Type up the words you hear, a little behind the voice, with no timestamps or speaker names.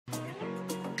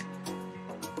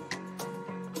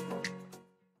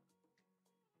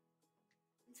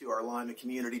Alignment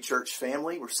Community Church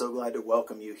family. We're so glad to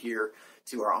welcome you here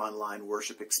to our online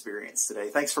worship experience today.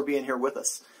 Thanks for being here with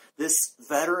us. This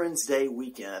Veterans Day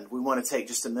weekend, we want to take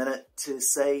just a minute to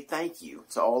say thank you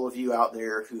to all of you out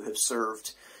there who have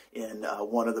served in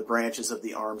one of the branches of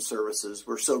the armed services.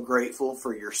 We're so grateful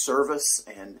for your service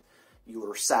and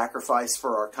your sacrifice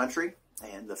for our country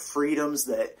and the freedoms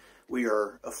that we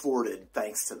are afforded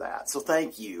thanks to that. So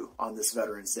thank you on this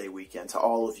Veterans Day weekend to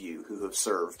all of you who have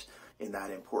served in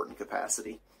that important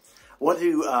capacity. I want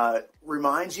to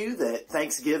remind you that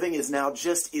Thanksgiving is now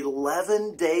just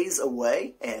 11 days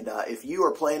away. And if you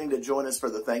are planning to join us for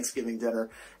the Thanksgiving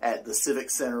dinner at the Civic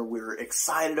Center, we're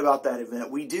excited about that event.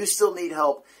 We do still need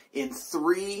help in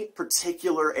 3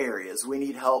 particular areas. We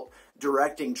need help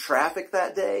directing traffic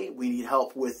that day. We need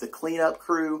help with the cleanup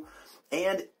crew.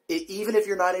 And even if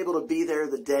you're not able to be there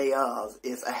the day of,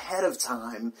 if ahead of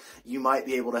time you might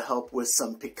be able to help with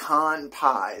some pecan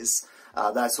pies,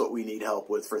 that's what we need help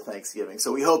with for Thanksgiving.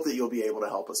 So we hope that you'll be able to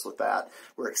help us with that.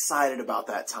 We're excited about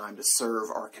that time to serve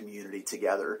our community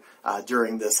together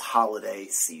during this holiday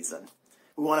season.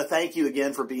 We want to thank you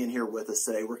again for being here with us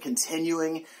today. We're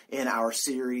continuing in our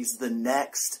series, The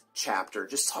Next Chapter,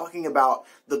 just talking about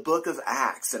the book of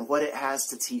Acts and what it has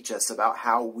to teach us about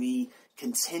how we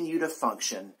continue to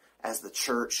function as the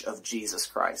Church of Jesus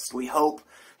Christ. We hope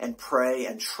and pray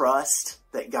and trust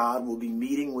that God will be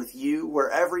meeting with you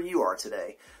wherever you are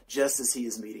today, just as He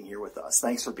is meeting here with us.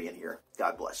 Thanks for being here.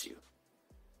 God bless you.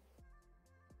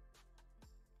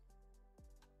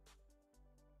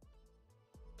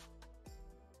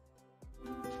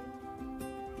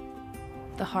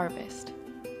 The harvest,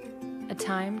 a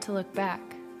time to look back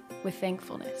with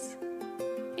thankfulness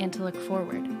and to look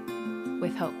forward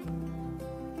with hope.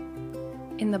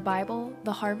 In the Bible,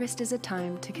 the harvest is a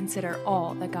time to consider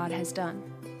all that God has done,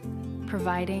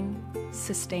 providing,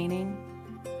 sustaining,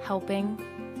 helping,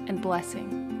 and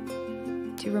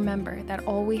blessing. To remember that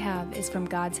all we have is from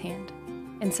God's hand,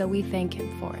 and so we thank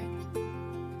Him for it.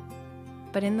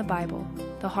 But in the Bible,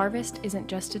 the harvest isn't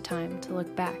just a time to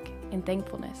look back in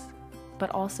thankfulness, but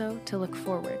also to look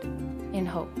forward in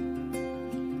hope.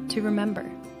 To remember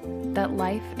that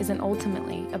life isn't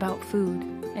ultimately about food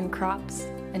and crops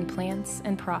and plants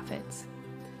and profits.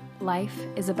 Life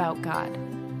is about God,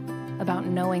 about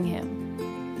knowing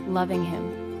Him, loving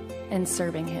Him, and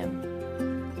serving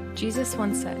Him. Jesus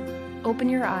once said, "Open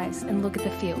your eyes and look at the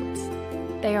fields.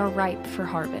 They are ripe for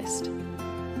harvest."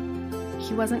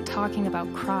 He wasn't talking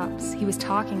about crops. He was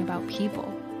talking about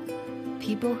people.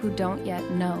 People who don't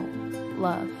yet know,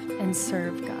 love, and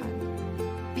serve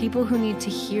God. People who need to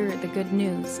hear the good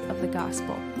news of the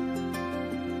gospel.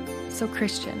 So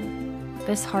Christian,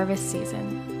 this harvest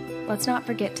season, let's not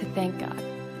forget to thank God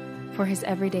for His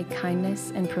everyday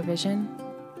kindness and provision,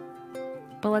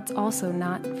 but let's also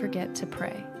not forget to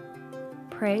pray.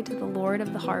 Pray to the Lord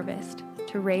of the harvest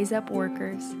to raise up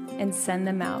workers and send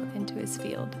them out into His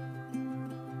field,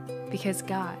 because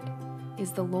God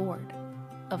is the Lord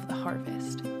of the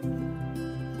harvest.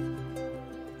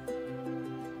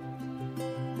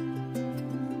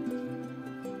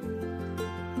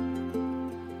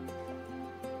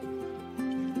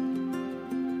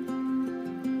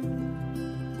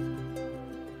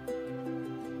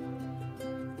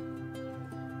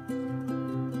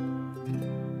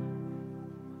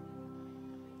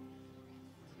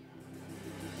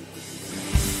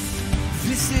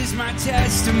 This is my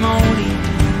testimony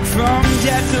from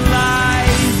death to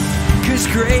life, 'cause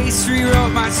grace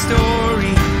rewrote my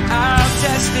story. I'll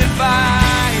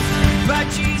testify, by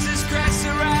Jesus Christ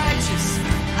the righteous,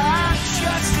 I'm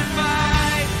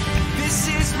justified. This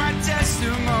is my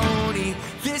testimony,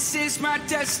 this is my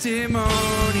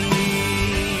testimony.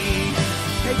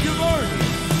 Hey, good morning.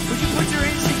 Would you put your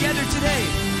hands together today?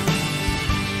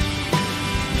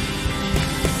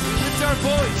 Lift our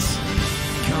voice.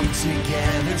 Come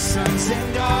together, sons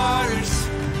and daughters,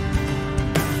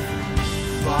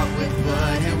 bought with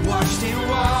blood and washed in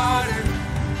water.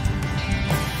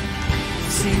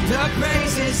 Sing the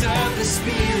praises of the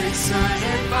Spirit, Son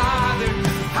and Father.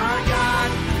 Our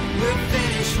God will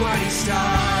finish what He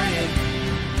started.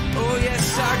 Oh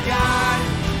yes, our God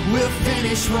will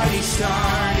finish what He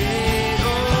started.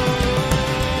 Oh,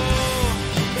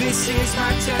 this is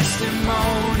my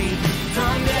testimony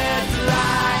from death to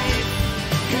life.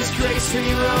 His grace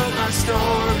rewrote my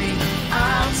story.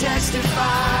 I'll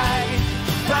testify,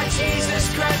 by Jesus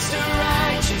Christ the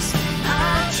righteous,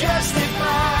 I'm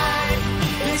justified.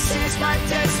 This is my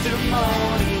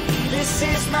testimony. This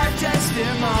is my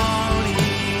testimony.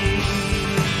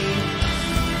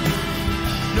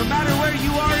 No matter where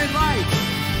you are in life,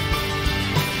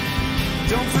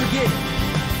 don't forget,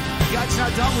 God's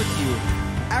not done with you.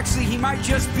 Actually, he might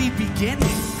just be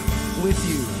beginning with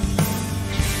you.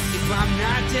 If I'm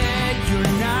not dead,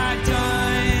 you're not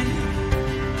done.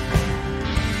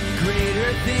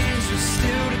 Greater things are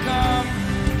still to come.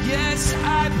 Yes,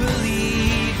 I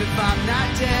believe. If I'm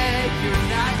not dead, you're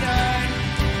not done.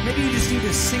 Maybe you just need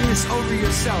to sing this over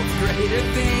yourself. Greater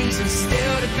things are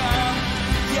still to come.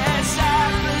 Yes,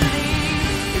 I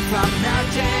believe. If I'm not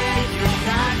dead, you're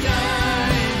not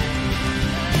done.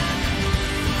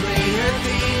 Greater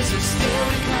things are still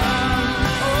to come.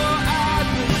 Oh, I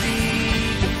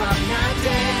believe. If I'm not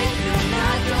dead, you're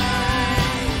not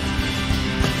done.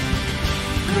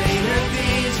 Greater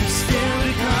things are still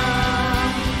to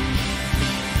come.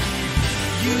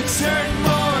 You turn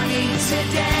mourning to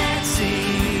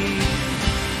dancing.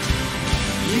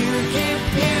 You give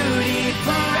beauty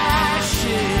for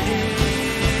ashes.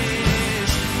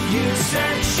 You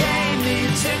turn shame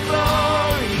into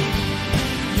glory.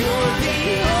 You're the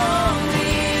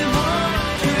only one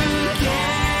who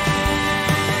can.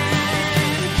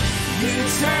 You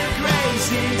turn grace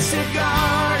into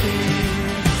garden.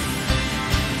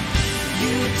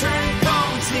 You turn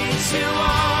bones into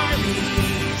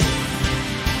armies.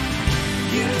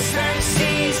 You turn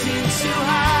seas into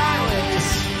highways.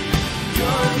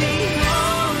 You're the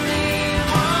only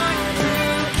one who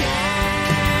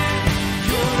can.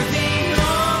 You're the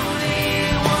only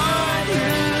one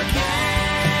who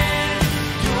can.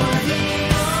 You're the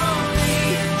only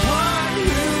one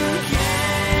who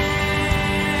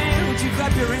can. Would you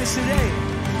clap your hands today?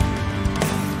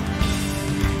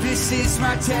 This is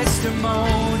my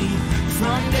testimony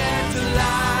from death to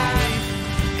life.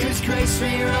 'Cause grace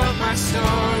rewrote my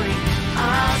story.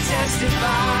 I'll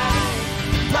testify.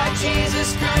 By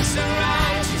Jesus Christ the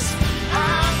righteous,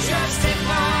 I'm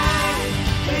justified.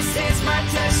 This is my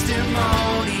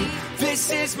testimony. This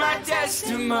is my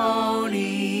testimony.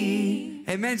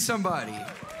 Amen, somebody.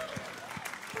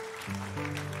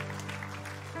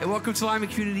 Hey, welcome to Lyman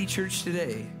Community Church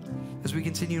today. As we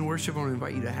continue in worship, I want to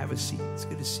invite you to have a seat. It's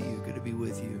good to see you. Good to be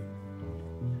with you.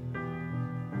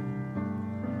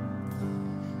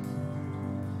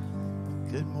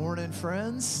 Good morning,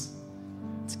 friends.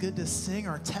 It's good to sing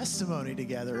our testimony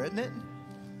together, isn't it?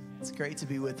 It's great to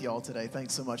be with you all today.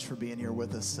 Thanks so much for being here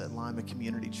with us at Lima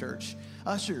Community Church.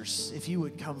 Ushers, if you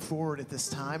would come forward at this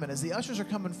time. And as the ushers are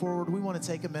coming forward, we want to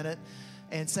take a minute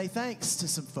and say thanks to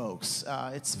some folks.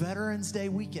 It's Veterans Day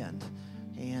weekend.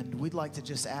 And we'd like to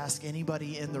just ask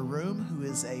anybody in the room who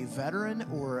is a veteran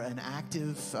or an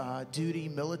active duty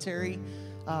military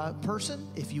person,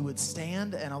 if you would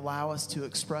stand and allow us to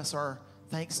express our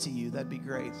thanks to you, that'd be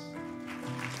great.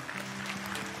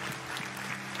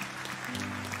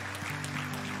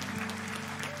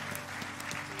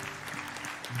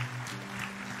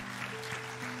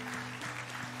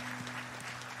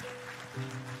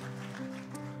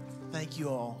 Thank you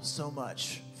all so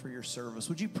much for your service.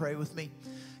 Would you pray with me?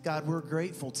 God, we're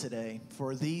grateful today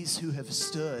for these who have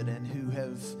stood and who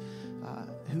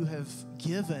have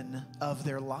given of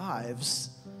their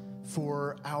lives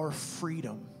for our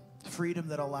freedom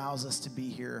that allows us to be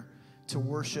here to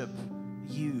worship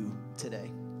you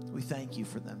today. We thank you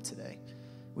for them today.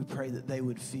 We pray that they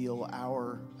would feel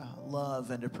our love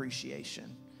and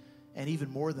appreciation. And even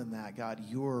more than that, God,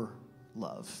 your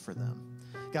love for them.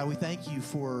 God, we thank you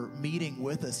for meeting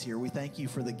with us here. We thank you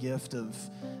for the gift of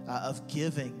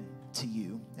giving to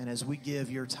you. And as we give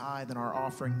your tithe and our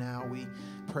offering now, we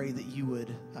pray that you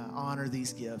would honor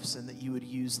these gifts and that you would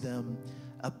use them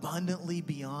abundantly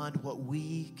beyond what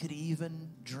we could even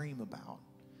dream about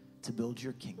to build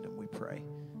your kingdom, we pray.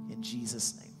 In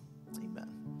Jesus' name, amen.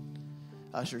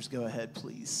 Ushers, go ahead,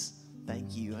 please.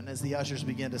 Thank you. And as the ushers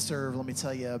begin to serve, let me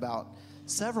tell you about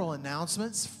several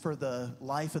announcements for the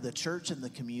life of the church and the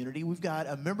community. We've got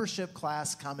a membership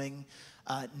class coming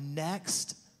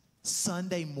next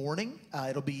Sunday morning.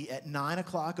 It'll be at 9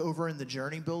 o'clock over in the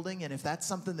Journey building. And if that's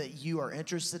something that you are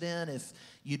interested in, if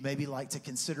you'd maybe like to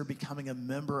consider becoming a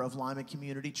member of Lima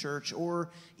Community Church,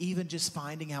 or even just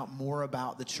finding out more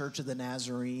about the Church of the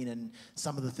Nazarene and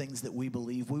some of the things that we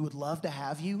believe, we would love to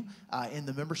have you in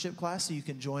the membership class so you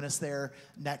can join us there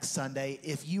next Sunday.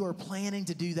 If you are planning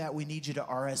to do that, we need you to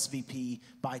RSVP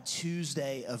by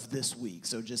Tuesday of this week.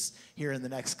 So just here in the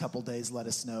next couple days, let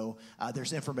us know.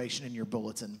 There's information in your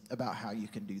bulletin about how you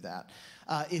can do that.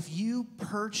 If you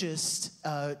purchased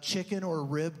a chicken or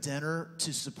rib dinner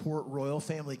to support Royal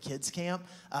Family Kids Camp,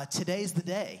 today's the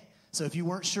day. So if you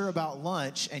weren't sure about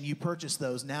lunch and you purchased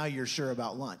those, now you're sure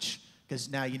about lunch, because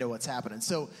now you know what's happening.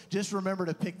 So just remember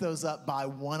to pick those up by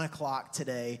 1 o'clock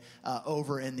today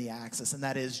over in the Axis. And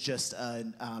that is just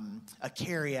a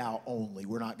carry-out only.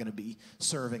 We're not going to be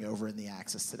serving over in the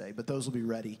Axis today, but those will be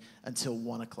ready until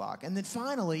 1 o'clock. And then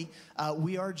finally,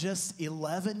 we are just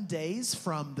 11 days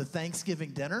from the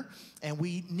Thanksgiving dinner, and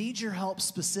we need your help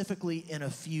specifically in a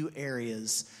few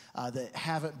areas that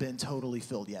haven't been totally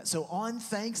filled yet. So on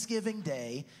Thanksgiving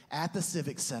Day at the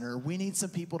Civic Center, we need some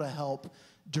people to help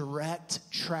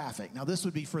direct traffic. Now, this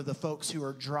would be for the folks who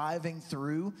are driving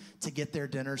through to get their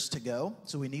dinners to go.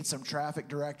 So we need some traffic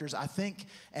directors. I think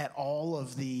at all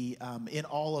of the, in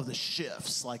all of the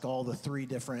shifts, like all the 3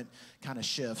 different kind of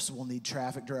shifts, we'll need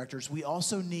traffic directors. We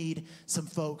also need some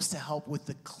folks to help with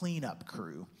the cleanup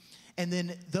crew. And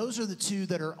then those are the 2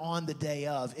 that are on the day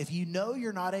of. If you know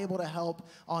you're not able to help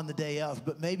on the day of,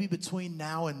 but maybe between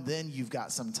now and then you've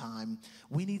got some time,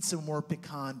 we need some more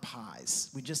pecan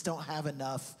pies. We just don't have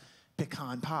enough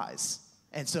pecan pies.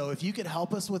 And so if you could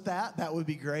help us with that, that would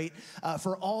be great.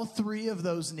 For all 3 of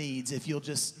those needs, if you'll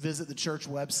just visit the church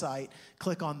website,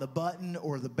 click on the button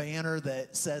or the banner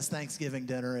that says Thanksgiving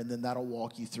dinner, and then that'll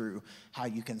walk you through how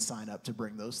you can sign up to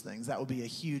bring those things. That would be a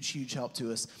huge, huge help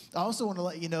to us. I also want to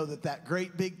let you know that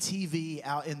great big TV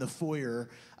out in the foyer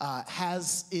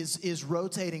is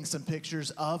rotating some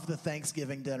pictures of the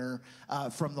Thanksgiving dinner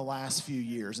from the last few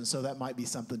years. And so that might be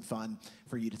something fun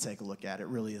for you to take a look at. It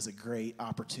really is a great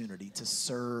opportunity to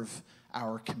serve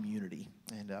our community.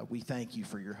 And we thank you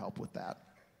for your help with that.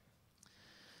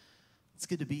 It's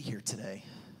good to be here today.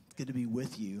 It's good to be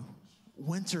with you.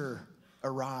 Winter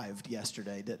arrived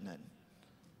yesterday, didn't it?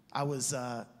 I was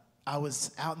out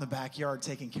in the backyard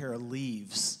taking care of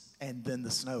leaves, and then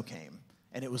the snow came,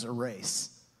 and it was a race.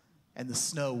 And the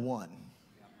snow won,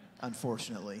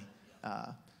 unfortunately.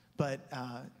 But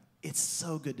it's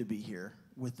so good to be here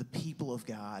with the people of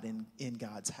God in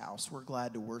God's house. We're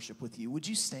glad to worship with you. Would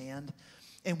you stand?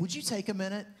 And would you take a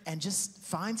minute and just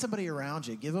find somebody around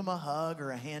you? Give them a hug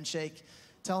or a handshake.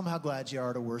 Tell them how glad you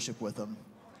are to worship with them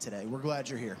today. We're glad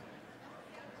you're here.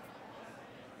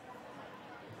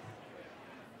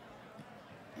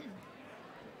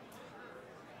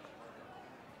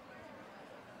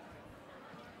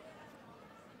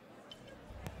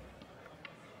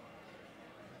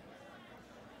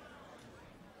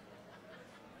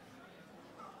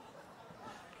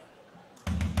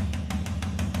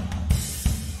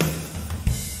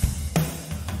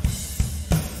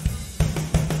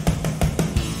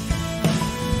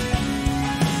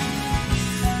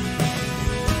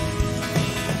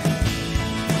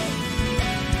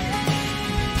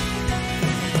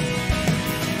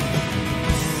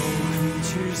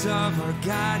 Of our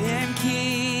God and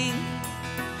King,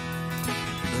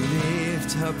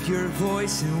 lift up your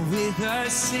voice and with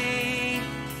us sing.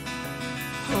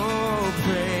 Oh,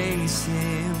 praise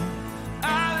Him,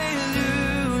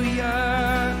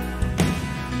 Alleluia.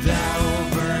 Thou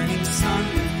burning sun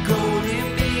with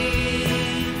golden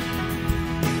beam,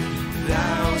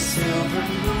 thou silver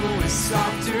moon with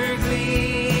softer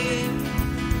gleam.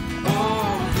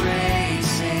 Oh,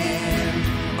 praise Him,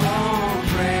 oh,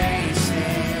 praise Him.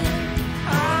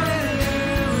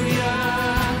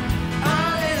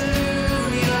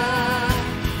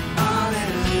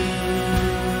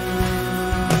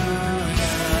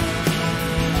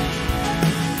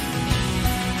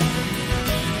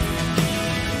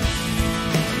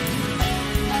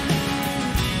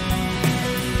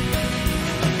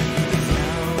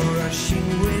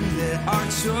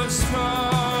 So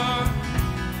strong,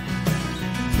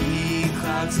 He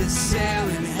clouds His sail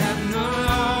in heaven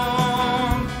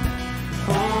alone.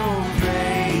 Oh,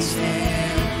 praise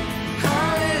Him,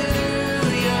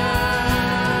 hallelujah.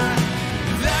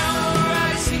 Thou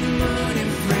rising moon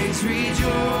and praise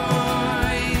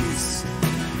rejoice.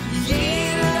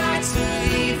 Ye lights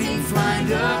of evening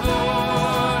find a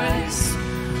voice.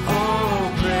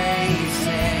 Oh, praise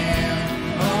Him,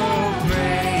 oh,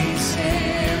 praise Him.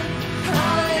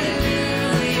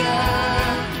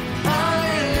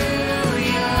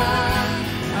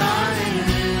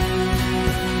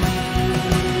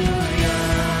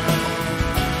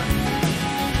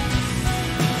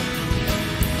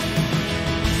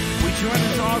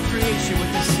 Creation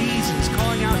with the seasons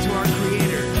calling out to our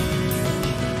Creator.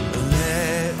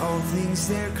 Let all things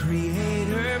their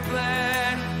Creator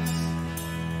bless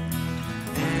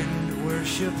and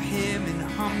worship Him in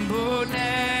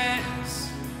humbleness.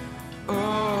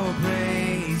 Oh,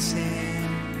 praise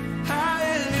Him,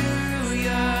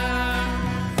 hallelujah.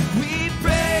 We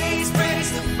praise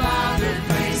the Father,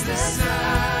 praise the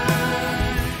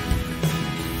Son,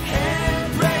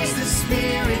 and praise the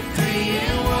Spirit, 3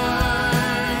 in 1.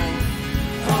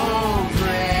 Oh,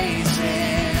 praise Him.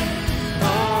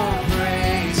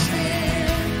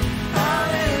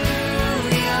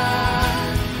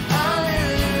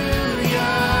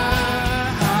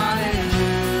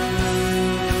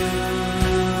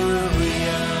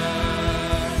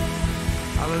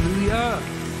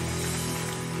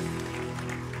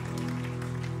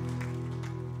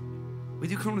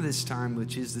 this time,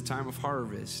 which is the time of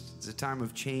harvest. It's a time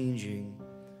of changing,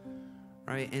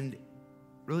 right? And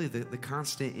really the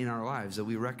constant in our lives that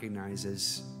we recognize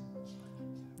as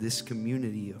this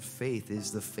community of faith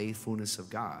is the faithfulness of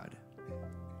God.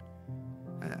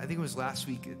 I think it was last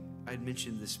week I'd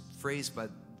mentioned this phrase by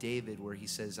David where he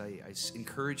says, I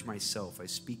encourage myself, I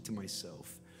speak to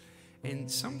myself. And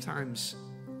sometimes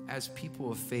as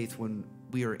people of faith, when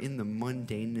we are in the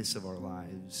mundaneness of our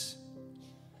lives,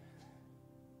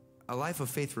 a life of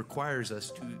faith requires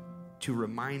us to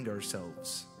remind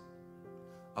ourselves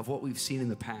of what we've seen in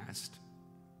the past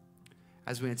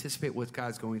as we anticipate what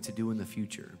God's going to do in the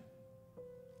future.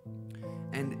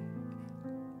 And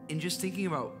in just thinking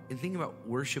about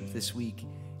worship this week,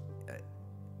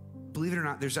 believe it or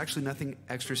not, there's actually nothing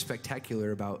extra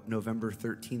spectacular about November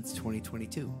 13th,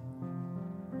 2022.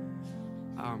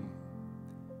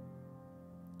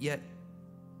 Yet,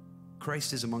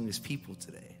 Christ is among his people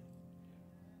today.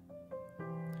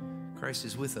 Christ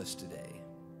is with us today.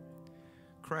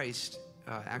 Christ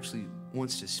actually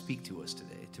wants to speak to us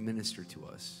today, to minister to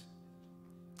us.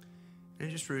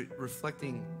 And just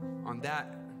reflecting on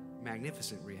that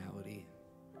magnificent reality,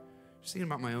 just thinking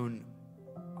about my own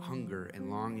hunger and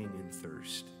longing and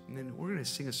thirst. And then we're going to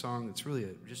sing a song that's really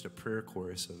just a prayer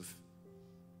chorus of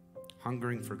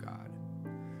hungering for God,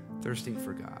 thirsting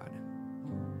for God.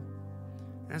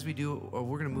 And as we do,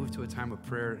 we're going to move to a time of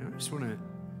prayer. And I just want to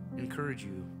encourage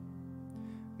you.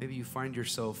 Maybe you find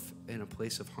yourself in a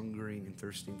place of hungering and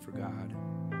thirsting for God.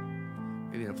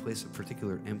 Maybe in a place of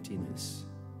particular emptiness.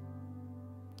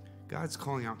 God's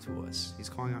calling out to us. He's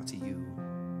calling out to you.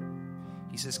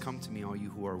 He says, come to me, all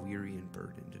you who are weary and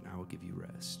burdened, and I will give you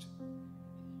rest.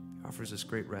 He offers us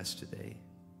great rest today.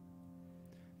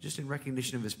 Just in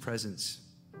recognition of his presence,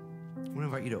 I want to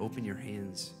invite you to open your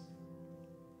hands.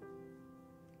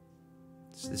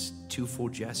 It's this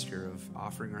twofold gesture of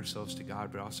offering ourselves to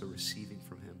God, but also receiving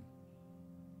from him.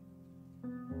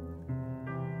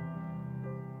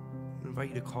 I invite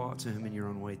you to call out to him in your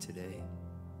own way today.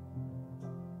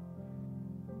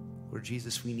 Lord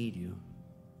Jesus, we need you.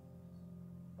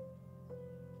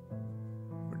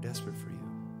 We're desperate for you.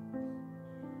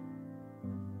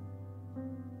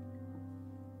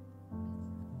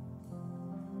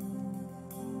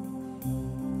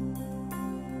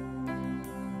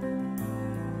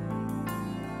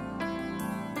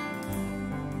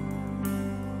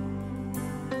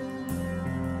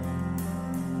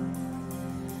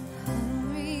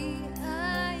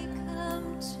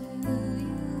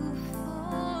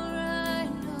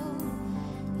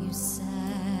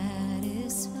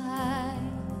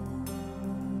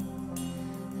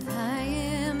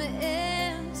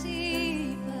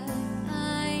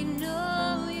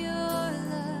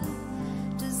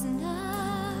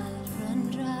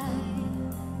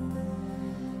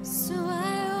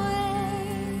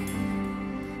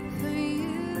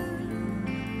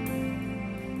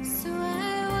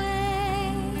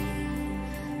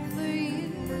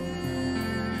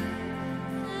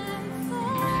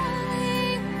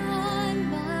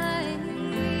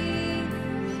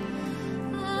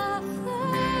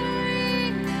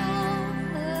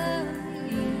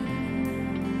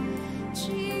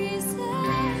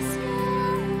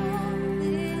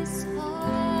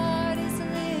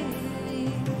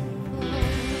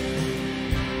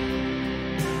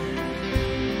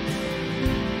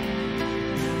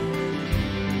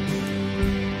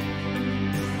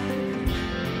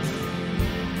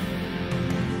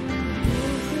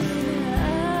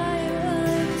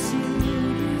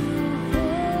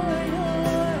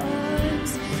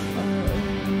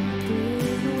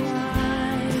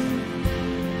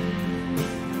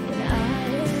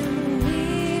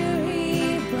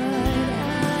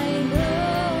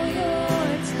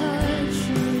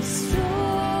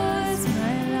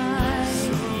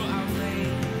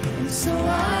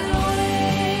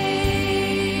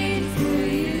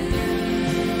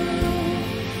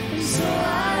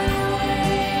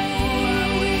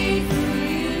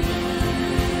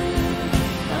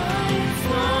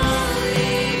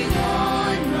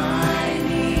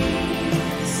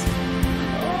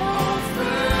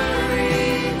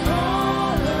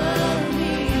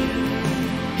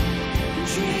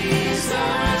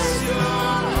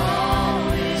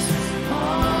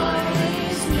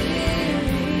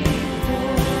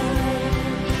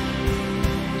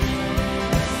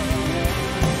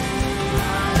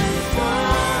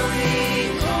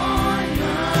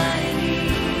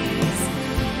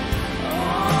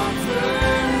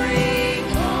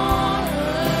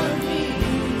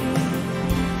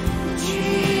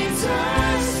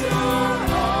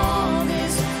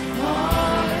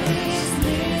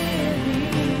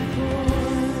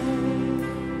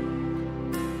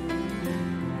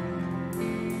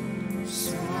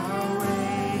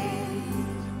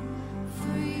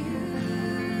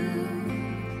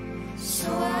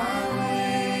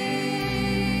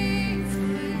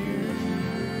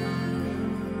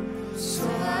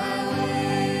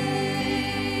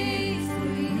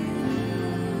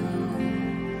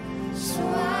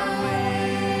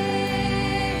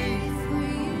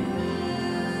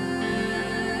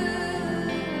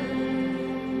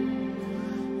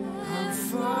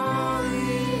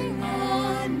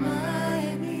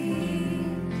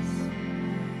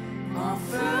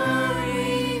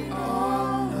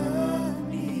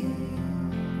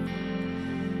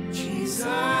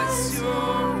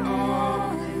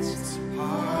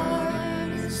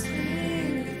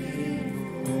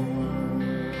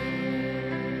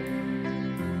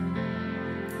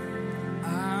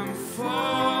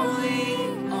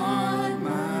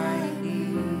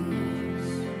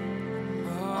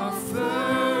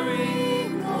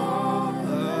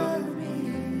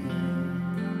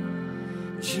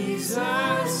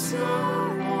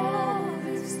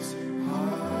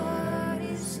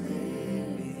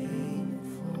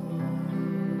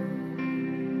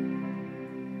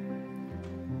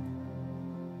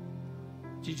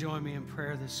 Would you join me in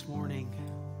prayer this morning?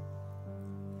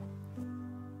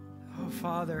 Oh,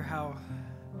 Father, how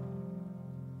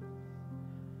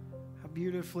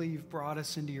beautifully you've brought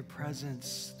us into your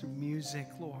presence through music,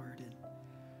 Lord, and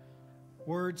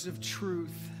words of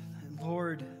truth. And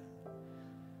Lord,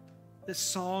 this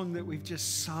song that we've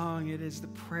just sung, it is the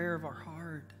prayer of our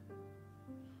heart.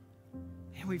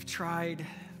 And we've tried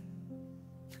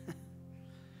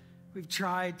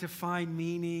to find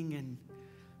meaning and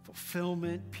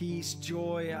fulfillment, peace,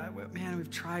 joy. Man, we've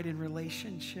tried in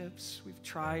relationships. We've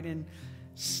tried in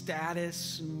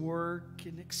status and work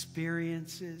and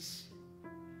experiences.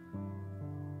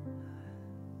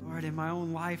 Lord, in my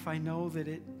own life, I know that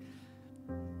I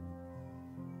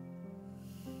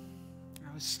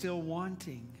was still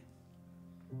wanting,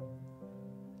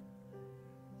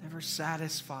 never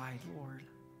satisfied, Lord.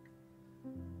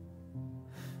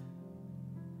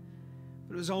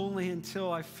 But it was only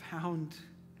until I found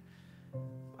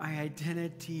my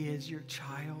identity as your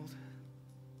child.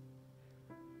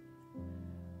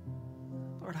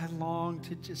 Lord, I long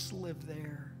to just live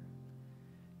there,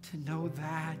 to know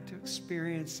that, to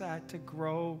experience that, to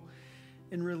grow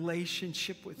in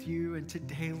relationship with you. And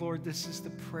today, Lord, this is the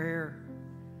prayer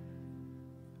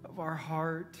of our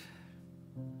heart.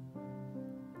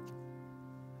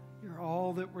 You're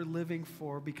all that we're living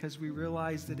for, because we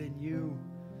realize that in you,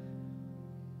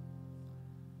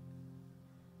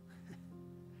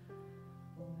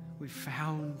 we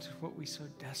found what we so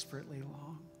desperately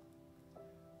long,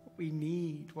 what we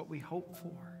need, what we hope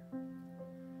for.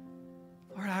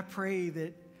 Lord, I pray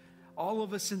that all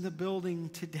of us in the building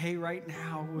today, right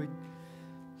now, would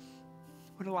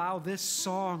allow this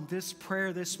song, this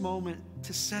prayer, this moment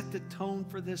to set the tone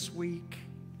for this week.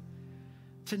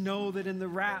 To know that in the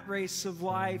rat race of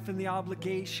life and the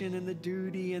obligation and the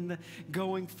duty and the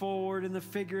going forward and the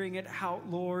figuring it out,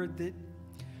 Lord, that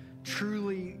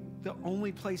truly the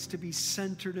only place to be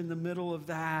centered in the middle of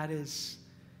that is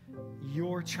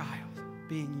your child,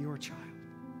 being your child,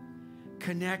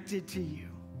 connected to you,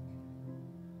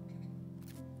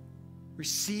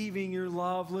 receiving your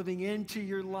love, living into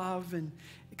your love, and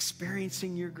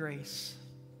experiencing your grace.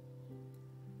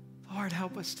 Lord,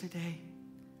 help us today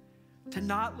to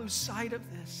not lose sight of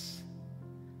this,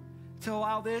 to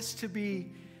allow this to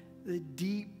be the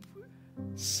deep,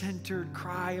 centered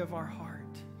cry of our heart.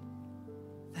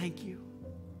 Thank you.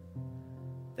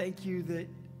 Thank you that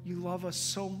you love us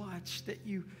so much, that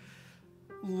you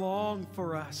long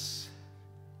for us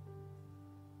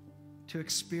to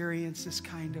experience this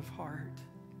kind of heart.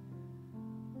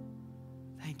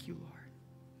 Thank you, Lord.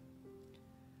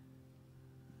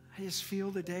 I just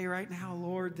feel today, right now,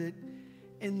 Lord, that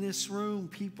in this room,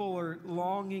 people are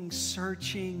longing,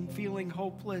 searching, feeling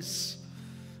hopeless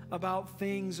about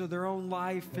things or their own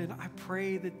life. And I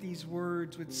pray that these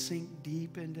words would sink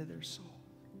deep into their soul.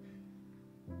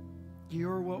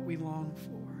 You're what we long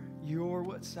for. You're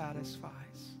what satisfies.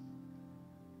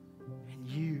 And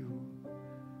you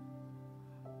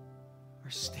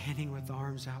are standing with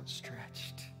arms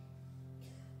outstretched,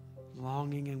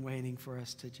 longing and waiting for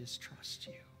us to just trust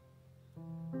you.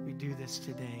 We do this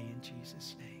today in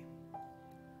Jesus' name.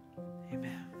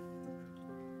 Amen.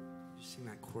 Just sing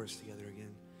that chorus together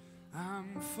again.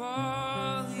 I'm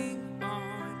falling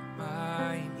on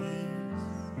my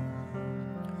knees,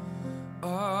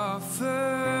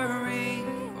 offering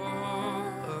all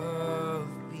of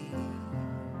me.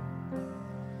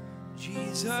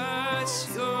 Jesus,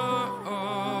 you're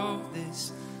all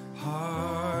this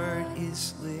heart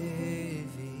is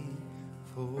living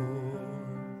for.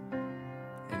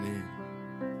 Amen.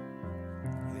 You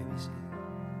may be seated.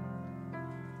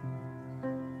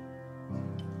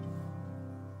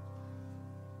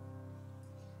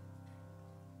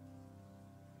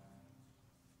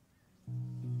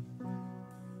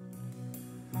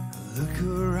 Look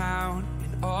around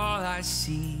and all I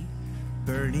see,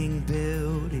 burning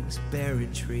buildings,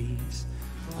 barren trees.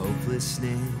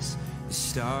 Hopelessness is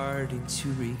starting to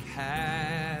wreak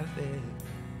havoc.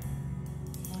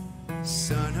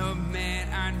 Son of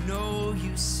man, I know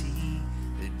you see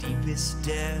the deepest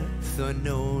depth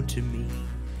unknown to me.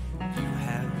 You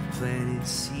have planted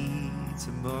seeds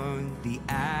among the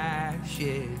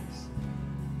ashes.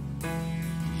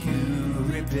 You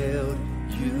rebuild,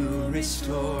 you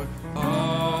restore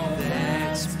all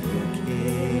that's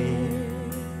broken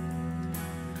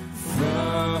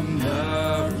from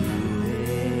the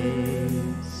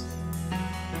ruins.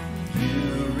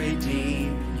 You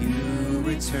redeem, you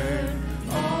return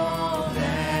all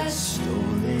that's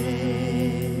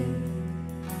stolen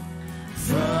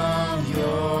from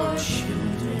your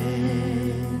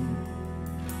children.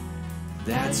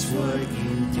 That's what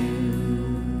you do.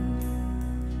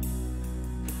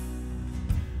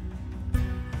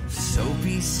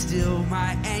 still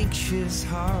my anxious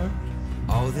heart.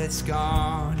 All that's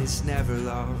gone is never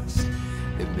lost.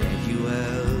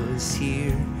 Emmanuel is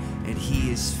here, and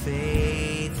he is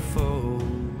faithful.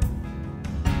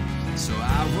 So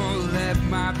I won't let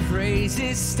my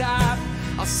praises stop.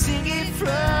 I'll sing it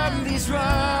from these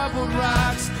rubble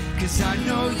rocks, 'cause I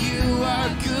know you are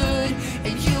good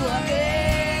and you are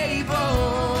able.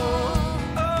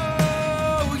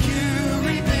 Oh, you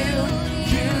rebuild,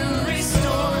 you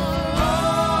restore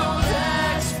all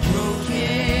that's broken,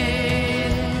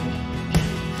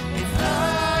 and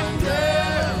under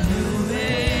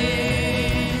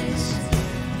ruins.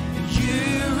 You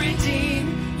redeem,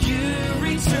 you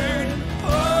return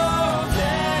all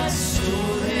that's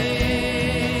stolen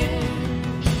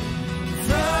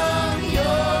from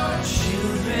your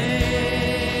children.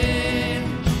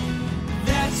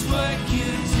 That's what you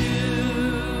do.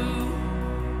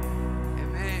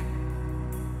 Amen.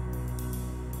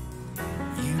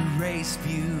 You raise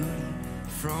beauty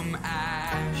from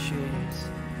ashes.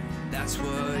 That's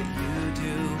what you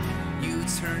do. You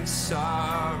turn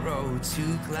sorrow to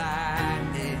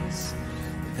gladness.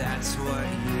 That's what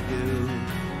you do.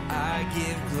 I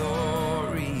give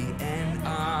glory and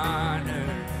honor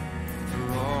for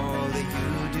all that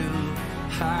you do.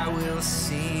 I will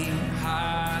sing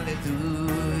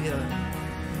hallelujah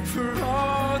for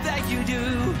all that you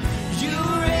do. You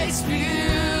raise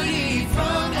beauty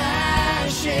from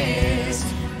ashes.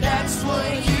 That's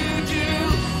what you do.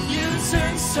 You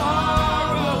turn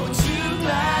sorrow to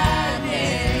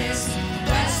gladness.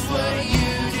 That's what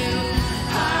you do.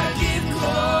 I give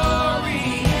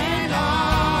glory and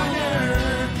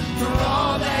honor for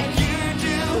all that you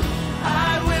do.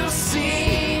 I will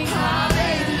sing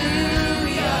hallelujah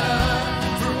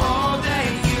for all that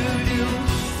you do.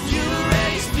 You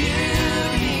raise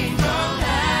beauty from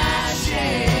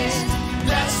ashes.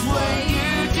 That's what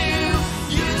you do.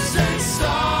 You turn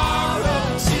sorrow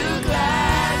to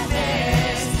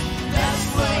gladness. That's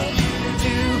what you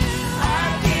do. I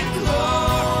give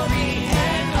glory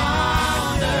and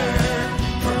honor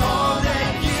for all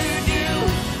that you do.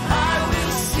 I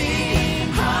will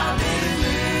sing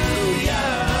hallelujah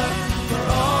for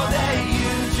all that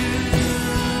you do.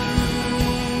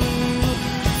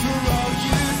 For all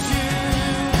you do.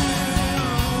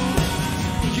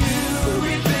 You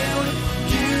rebuild,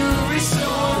 you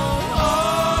restore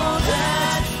all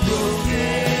that's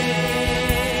broken,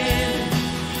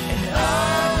 and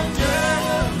under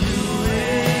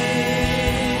ruins.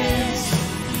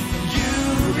 You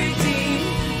redeem,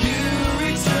 you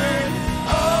return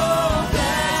all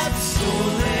that's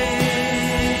stolen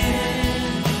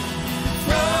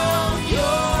from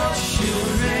your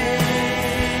children.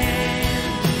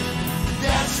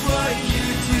 That's what you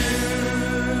do.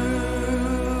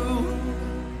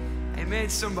 Amen,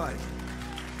 somebody.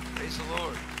 Praise the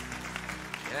Lord.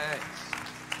 Yes.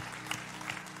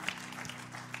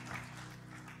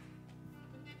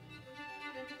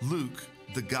 Luke,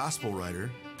 the gospel writer,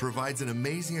 provides an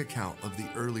amazing account of the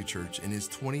early church in his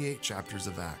 28 chapters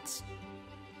of Acts.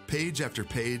 Page after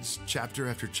page, chapter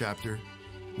after chapter,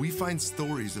 we find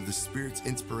stories of the Spirit's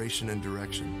inspiration and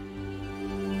direction.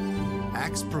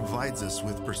 Acts provides us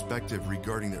with perspective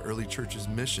regarding the early church's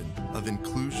mission of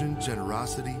inclusion,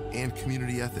 generosity, and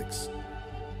community ethics.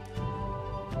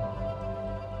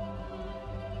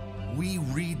 We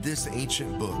read this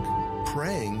ancient book,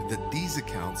 praying that these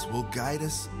accounts will guide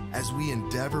us as we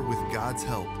endeavor with God's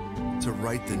help to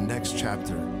write the next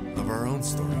chapter of our own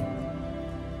story.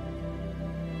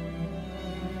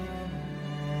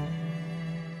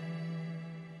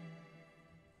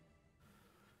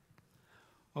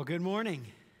 Well, good morning.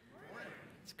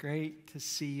 It's great to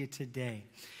see you today.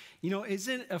 You know,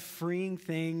 isn't it a freeing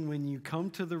thing when you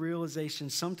come to the realization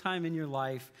sometime in your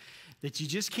life that you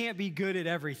just can't be good at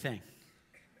everything?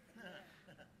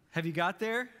 Have you got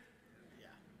there? Yeah.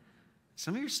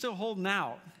 Some of you are still holding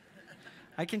out.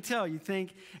 I can tell you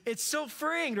think it's so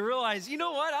freeing to realize, you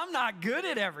know what? I'm not good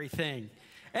at everything,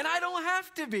 and I don't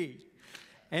have to be.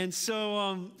 And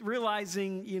so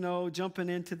realizing, jumping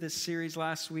into this series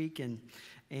last week and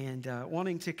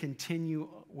wanting to continue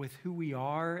with who we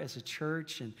are as a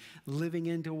church and living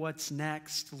into what's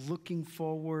next, looking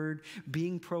forward,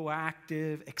 being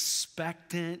proactive,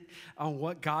 expectant on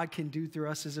what God can do through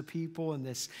us as a people, and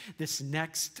this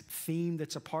next theme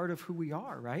that's a part of who we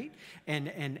are, right?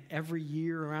 And every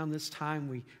year around this time,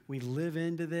 we live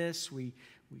into this, we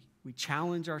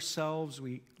challenge ourselves,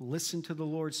 we listen to the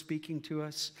Lord speaking to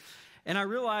us. And I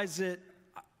realize that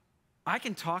I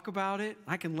can talk about it,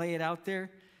 I can lay it out there.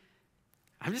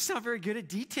 I'm just not very good at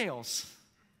details.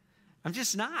 I'm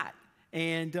just not.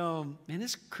 And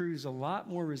this crew's a lot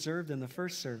more reserved than the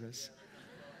first service.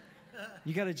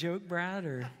 You got a joke, Brad,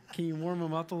 or can you warm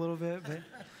them up a little bit?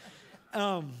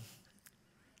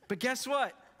 But guess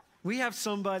what? We have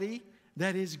somebody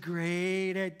that is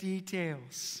great at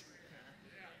details.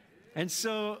 And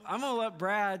so I'm going to let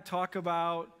Brad talk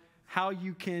about how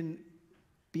you can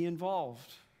be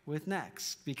involved with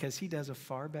Next, because he does a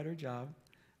far better job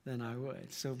than I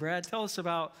would. So Brad, tell us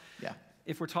about,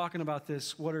 if we're talking about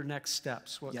this, what are next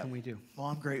steps? What can we do? Well,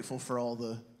 I'm grateful for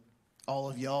all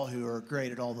of y'all who are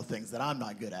great at all the things that I'm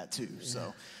not good at too. Yeah.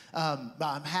 So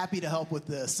I'm happy to help with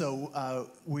this. So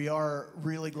we are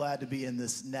really glad to be in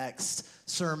this next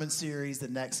sermon series, the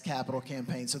Next Capital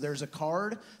Campaign. So there's a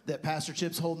card that Pastor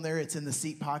Chip's holding there. It's in the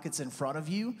seat pockets in front of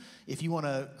you. If you want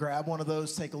to grab one of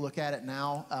those, take a look at it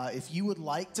now. If you would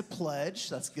like to pledge,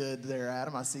 that's good there,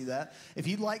 Adam, I see that. If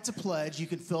you'd like to pledge, you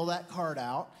can fill that card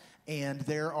out. And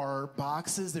there are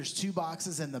boxes, there's 2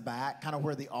 boxes in the back, kind of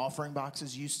where the offering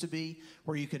boxes used to be,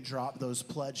 where you can drop those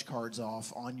pledge cards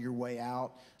off on your way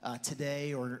out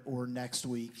today or next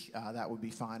week. That would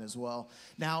be fine as well.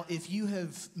 Now, if you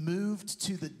have moved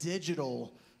to the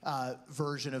digital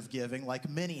version of giving, like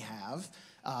many have,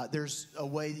 there's a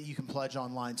way that you can pledge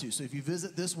online too. So if you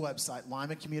visit this website,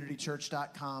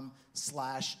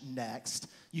 lymancommunitychurch.com/next,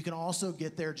 you can also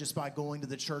get there just by going to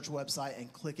the church website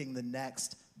and clicking the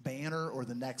Next banner or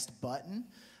the Next button.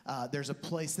 There's a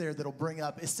place there that'll bring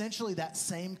up essentially that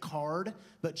same card,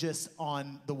 but just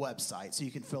on the website, so you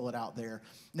can fill it out there.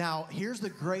 Now, here's the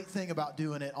great thing about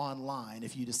doing it online,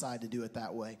 if you decide to do it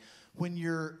that way. When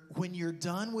you're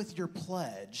done with your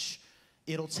pledge,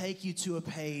 it'll take you to a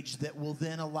page that will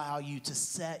then allow you to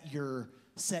set your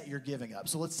giving up.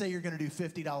 So let's say you're going to do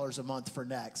 $50 a month for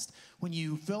Next. When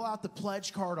you fill out the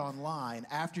pledge card online,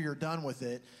 after you're done with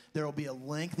it, there will be a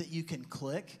link that you can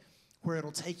click where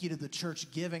it'll take you to the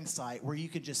church giving site where you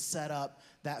can just set up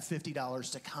that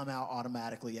 $50 to come out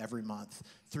automatically every month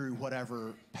through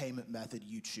whatever payment method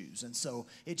you choose. And so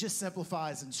it just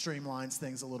simplifies and streamlines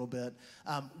things a little bit.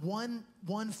 One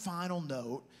final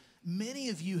note, many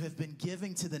of you have been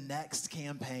giving to the Next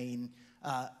campaign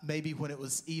maybe when it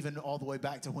was even all the way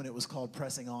back to when it was called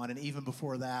Pressing On, and even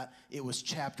before that, it was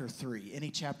Chapter 3. Any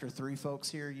Chapter 3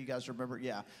 folks here? You guys remember?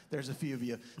 Yeah, there's a few of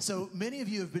you. So many of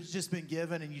you have just been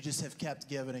given, and you just have kept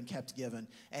giving and kept giving,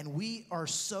 and we are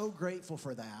so grateful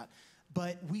for that.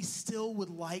 But we still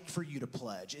would like for you to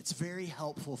pledge. It's very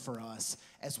helpful for us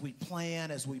as we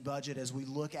plan, as we budget, as we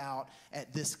look out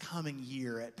at this coming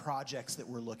year, at projects that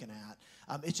we're looking at.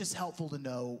 It's just helpful to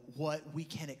know what we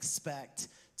can expect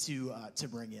to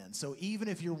bring in. So even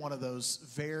if you're one of those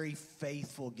very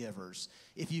faithful givers,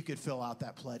 if you could fill out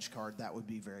that pledge card, that would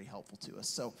be very helpful to us.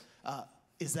 So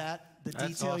is that the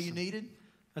detail awesome. You needed?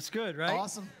 That's good, right?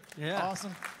 Awesome. Yeah.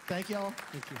 Awesome. Thank y'all.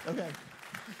 Thank you. Okay.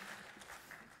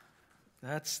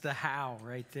 That's the how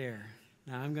right there.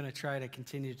 Now I'm going to try to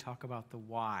continue to talk about the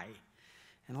why.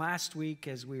 And last week,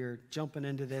 as we were jumping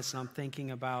into this, I'm thinking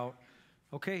about,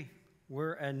 okay,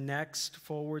 we're a Next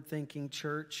forward-thinking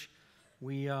church.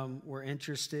 We're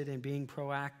interested in being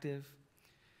proactive.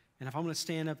 And if I'm going to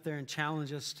stand up there and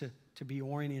challenge us to be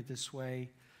oriented this way,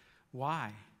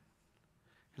 why?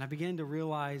 And I began to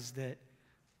realize that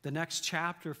the next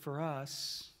chapter for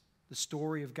us, the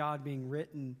story of God being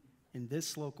written in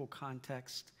this local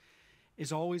context,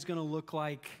 is always going to look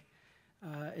like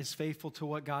is faithful to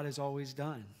what God has always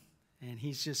done. And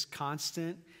he's just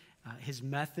constant. His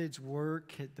methods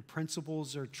work. The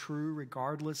principles are true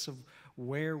regardless of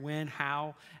where, when,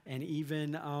 how, and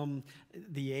even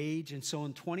the age. And so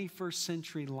in 21st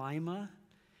century Lima,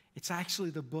 it's actually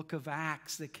the book of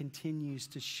Acts that continues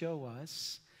to show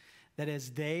us that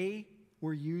as they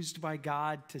were used by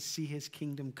God to see his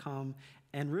kingdom come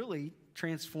and really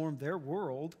transform their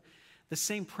world, the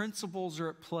same principles are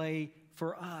at play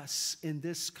for us in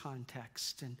this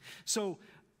context. And so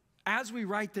as we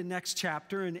write the next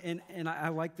chapter, and I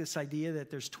like this idea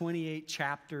that there's 28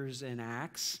 chapters in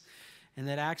Acts, and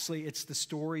that actually it's the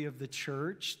story of the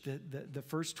church, the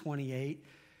first 28.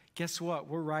 Guess what?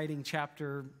 We're writing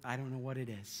chapter, I don't know what it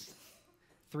is,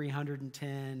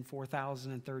 310,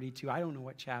 4032. I don't know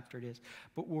what chapter it is,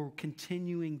 but we're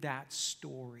continuing that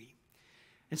story.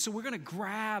 And so we're going to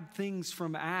grab things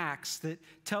from Acts that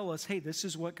tell us, hey, this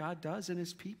is what God does in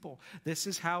his people. This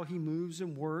is how he moves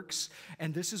and works.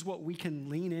 And this is what we can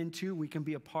lean into, we can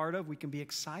be a part of, we can be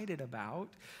excited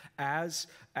about as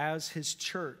his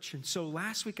church. And so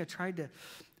last week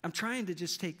I'm trying to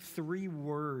just take three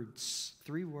words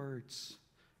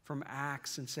from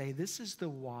Acts and say, this is the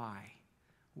why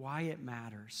it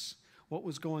matters, what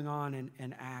was going on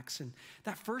in Acts. And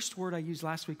that first word I used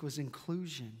last week was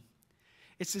inclusion.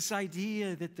 It's this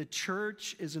idea that the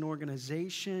church is an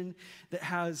organization that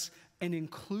has an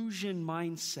inclusion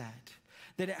mindset,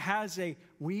 that it has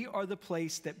we are the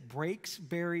place that breaks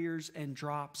barriers and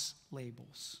drops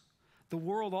labels. The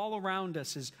world all around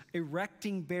us is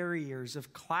erecting barriers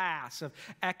of class, of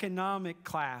economic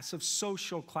class, of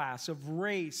social class, of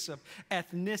race, of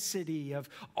ethnicity, of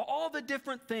all the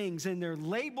different things, and they're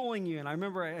labeling you. And I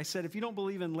remember I said, if you don't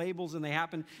believe in labels and they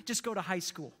happen, just go to high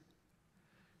school.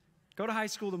 Go to high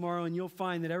school tomorrow and you'll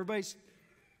find that everybody's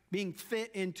being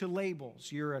fit into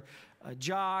labels. You're a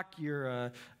jock, you're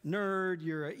a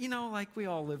nerd, like we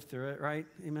all live through it, right?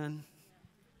 Amen.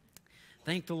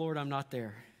 Thank the Lord I'm not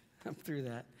there. I'm through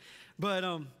that. But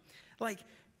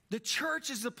the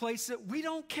church is the place that we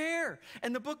don't care.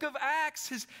 And the book of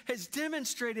Acts has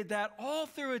demonstrated that all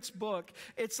through its book.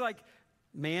 It's like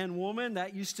man, woman,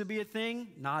 that used to be a thing.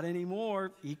 Not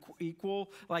anymore.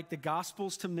 Equal, like the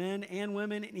gospels to men and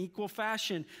women in equal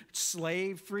fashion.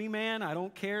 Slave, free man, I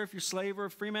don't care if you're slave or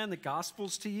a free man. The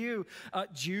gospel's to you.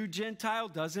 Jew, Gentile,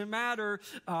 doesn't matter.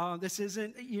 This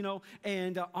isn't,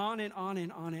 and on and on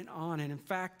and on and on. And in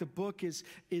fact, the book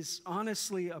is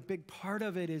honestly a big part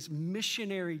of it is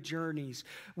missionary journeys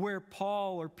where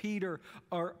Paul or Peter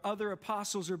or other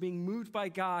apostles are being moved by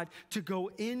God to go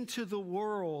into the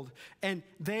world, and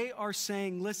they are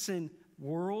saying, listen,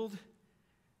 world,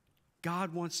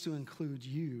 God wants to include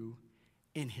you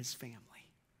in his family.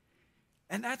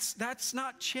 And that's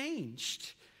not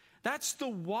changed. That's the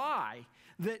why,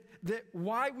 that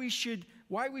why we should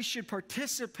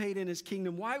participate in his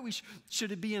kingdom, why we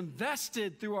should be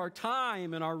invested through our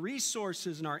time and our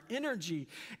resources and our energy.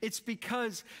 It's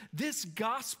because this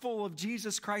gospel of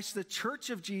Jesus Christ, the church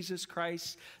of Jesus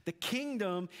Christ, the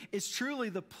kingdom is truly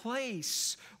the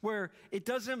place where it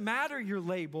doesn't matter your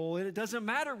label, and it doesn't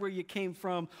matter where you came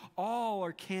from. All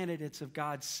are candidates of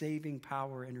God's saving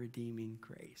power and redeeming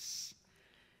grace.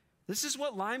 This is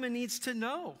what Lima needs to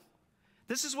know.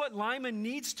 This is what Lima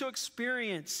needs to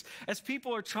experience as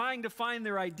people are trying to find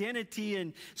their identity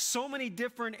in so many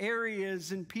different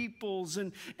areas and peoples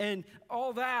and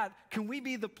all that. Can we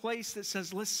be the place that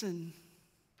says, listen,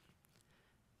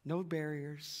 no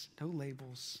barriers, no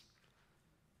labels,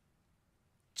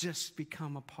 just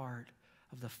become a part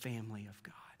of the family of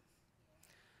God.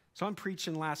 So I'm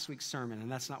preaching last week's sermon, and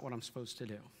that's not what I'm supposed to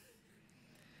do.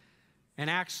 And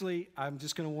actually, I'm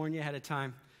just going to warn you ahead of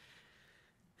time.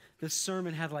 This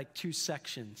sermon had like 2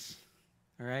 sections,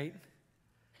 all right?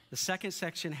 The second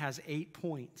section has 8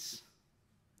 points.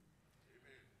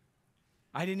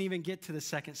 I didn't even get to the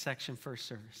second section first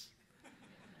service.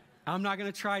 I'm not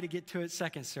going to try to get to it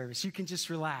second service. You can just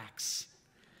relax.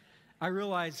 I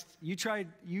realized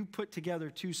you put together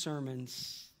 2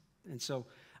 sermons, and so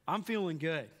I'm feeling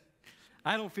good.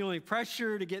 I don't feel any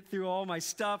pressure to get through all my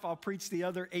stuff. I'll preach the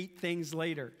other 8 things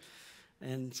later.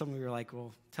 And some of you are like,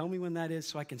 well, tell me when that is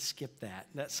so I can skip that.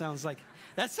 That sounds like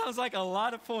a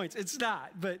lot of points. It's not.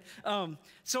 But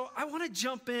so I want to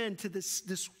jump into this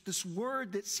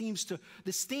word that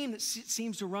this theme that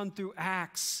seems to run through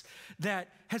Acts that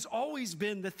has always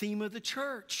been the theme of the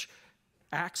church.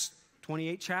 Acts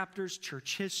 28 chapters,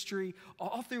 church history,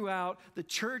 all throughout the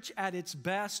church at its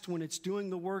best when it's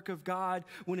doing the work of God,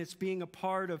 when it's being a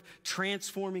part of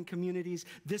transforming communities.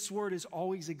 This word has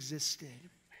always existed.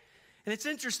 And it's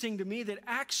interesting to me that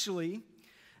actually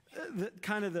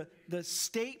the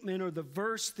statement or the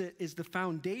verse that is the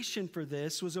foundation for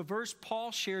this was a verse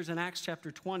Paul shares in Acts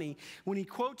chapter 20 when he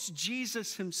quotes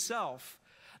Jesus himself.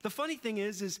 The funny thing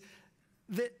is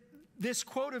that this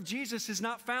quote of Jesus is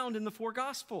not found in the 4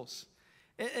 Gospels.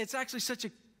 It's actually such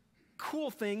a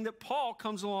cool thing that Paul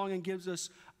comes along and gives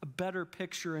us a better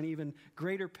picture, an even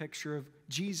greater picture of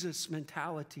Jesus'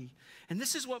 mentality. And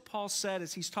this is what Paul said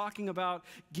as he's talking about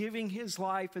giving his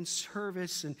life and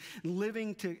service and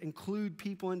living to include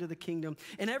people into the kingdom.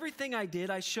 And everything I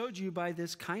did, I showed you by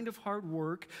this kind of hard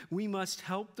work. We must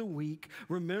help the weak,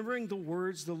 remembering the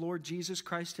words the Lord Jesus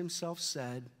Christ himself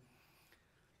said,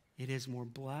 it is more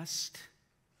blessed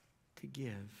to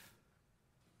give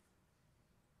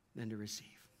than to receive.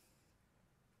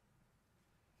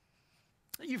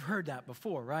 You've heard that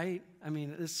before, right? I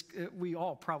mean, we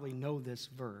all probably know this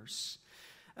verse.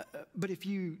 But if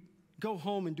you go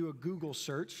home and do a Google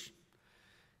search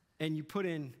and you put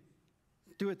in,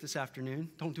 do it this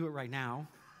afternoon, don't do it right now,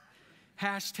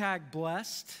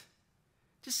 #blessed,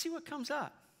 just see what comes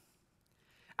up.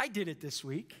 I did it this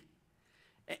week.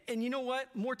 And you know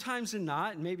what? More times than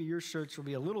not, and maybe your search will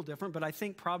be a little different, but I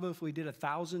think probably if we did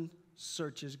 1,000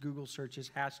 searches, Google searches,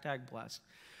 #blessed,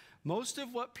 most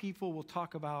of what people will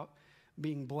talk about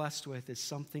being blessed with is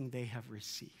something they have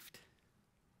received.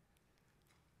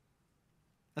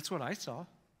 That's what I saw.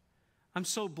 I'm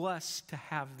so blessed to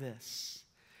have this.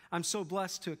 I'm so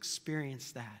blessed to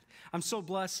experience that. I'm so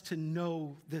blessed to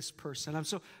know this person. I'm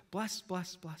so blessed.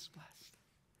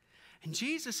 And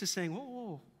Jesus is saying,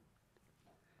 whoa,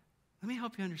 let me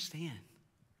help you understand.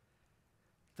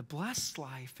 The blessed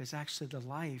life is actually the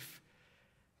life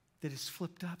that is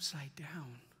flipped upside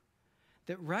down,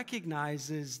 that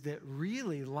recognizes that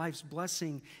really life's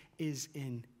blessing is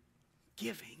in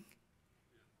giving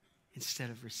instead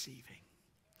of receiving.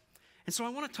 And so I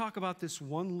want to talk about this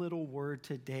one little word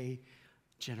today,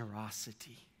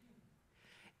 generosity.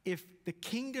 If the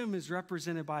kingdom is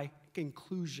represented by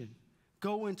inclusion,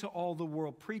 go into all the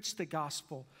world, preach the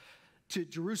gospel to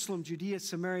Jerusalem, Judea,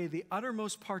 Samaria, the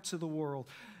uttermost parts of the world.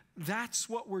 That's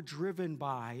what we're driven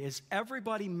by, is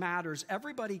everybody matters,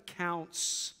 everybody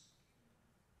counts.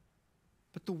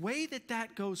 But the way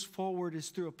that goes forward is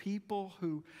through a people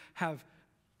who have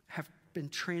been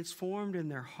transformed in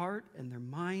their heart and their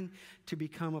mind to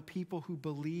become a people who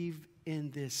believe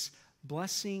in this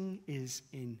blessing is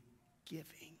in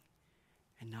giving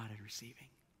and not in receiving.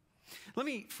 Let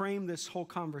me frame this whole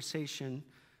conversation.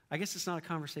 I guess it's not a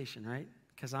conversation, right?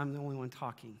 Because I'm the only one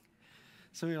talking.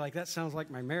 Some of you are like, that sounds like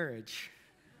my marriage.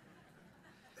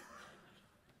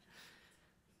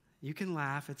 You can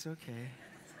laugh, it's okay.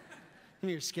 I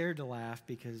mean, you're scared to laugh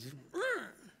because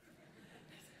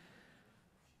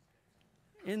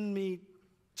in me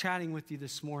chatting with you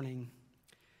this morning,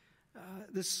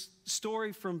 this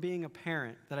story from being a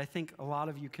parent that I think a lot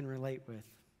of you can relate with.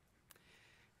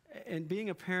 And being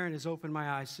a parent has opened my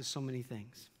eyes to so many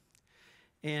things.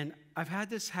 And I've had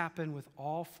this happen with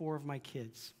all 4 of my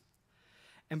kids.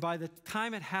 And by the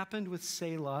time it happened with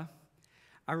Selah,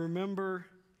 I remember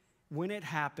when it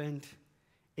happened,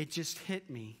 it just hit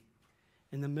me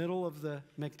in the middle of the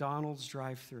McDonald's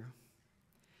drive-thru.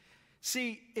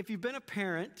 See, if you've been a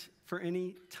parent for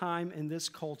any time in this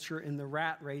culture, in the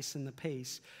rat race and the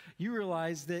pace, you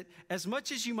realize that as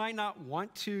much as you might not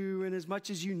want to, and as much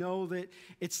as you know that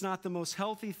it's not the most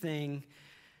healthy thing,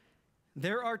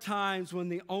 there are times when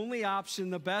the only option,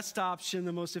 the best option,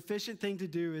 the most efficient thing to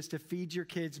do is to feed your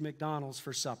kids McDonald's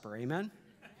for supper. Amen?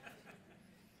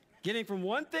 Getting from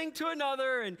one thing to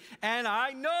another, and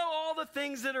I know all the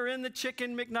things that are in the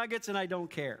chicken McNuggets, and I don't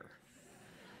care.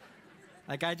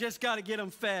 Like, I just got to get them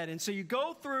fed. And so you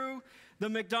go through the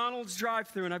McDonald's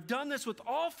drive-thru, and I've done this with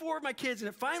all 4 of my kids, and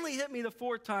it finally hit me the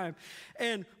 4th time.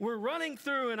 And we're running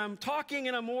through, and I'm talking,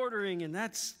 and I'm ordering, and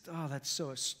that's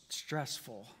so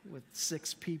stressful with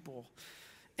 6 people.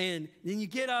 And then you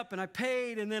get up, and I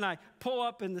paid, and then I pull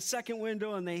up in the second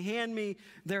window, and they hand me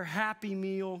their Happy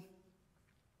Meal.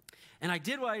 And I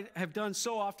did what I have done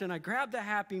so often. I grab the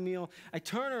Happy Meal, I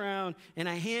turn around, and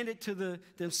I hand it to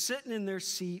them sitting in their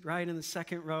seat right in the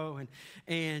second row.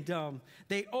 And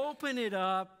they open it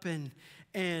up,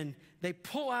 and they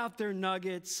pull out their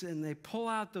nuggets, and they pull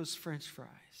out those French fries.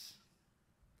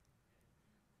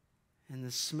 And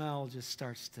the smell just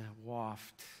starts to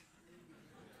waft.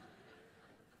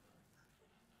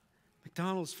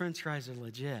 McDonald's French fries are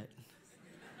legit.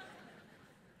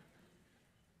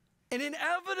 And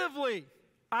inevitably,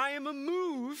 I am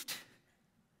moved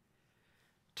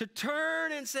to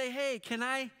turn and say, hey, can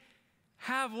I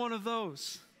have one of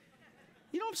those?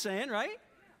 You know what I'm saying, right?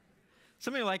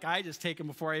 Some of you are like, I just take them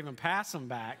before I even pass them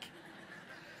back.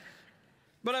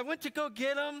 But I went to go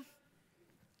get them.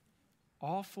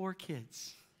 All 4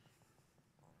 kids,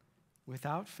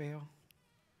 without fail.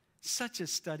 Such a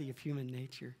study of human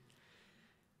nature.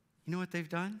 You know what they've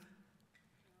done?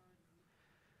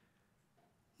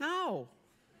 No.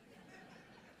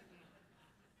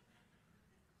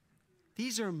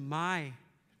 These are my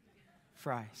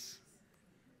fries.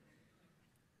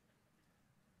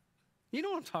 You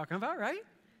know what I'm talking about, right?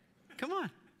 Come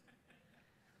on.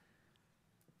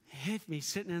 It hit me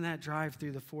sitting in that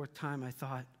drive-thru the 4th time. I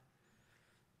thought,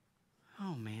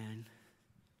 oh man,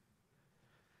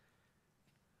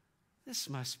 this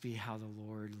must be how the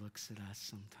Lord looks at us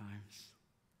sometimes.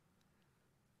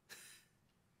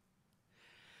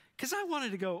 Because I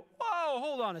wanted to go, whoa,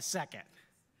 hold on a second.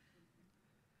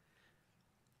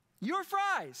 Your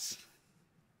fries.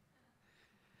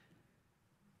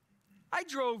 I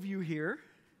drove you here.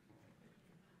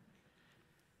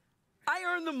 I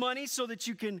earned the money so that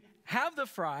you can have the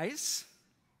fries.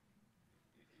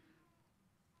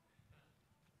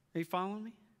 Are you following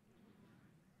me?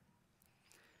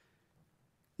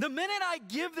 The minute I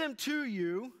give them to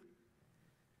you,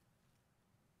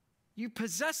 you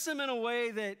possess them in a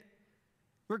way that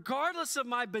regardless of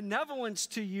my benevolence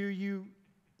to you,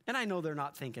 and I know they're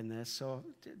not thinking this, so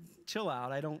chill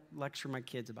out. I don't lecture my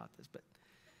kids about this.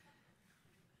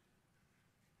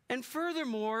 And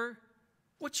furthermore,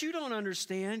 what you don't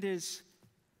understand is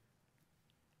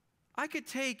I could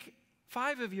take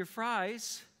 5 of your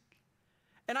fries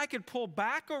and I could pull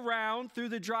back around through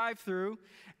the drive-thru,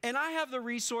 and I have the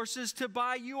resources to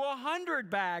buy you 100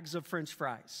 bags of French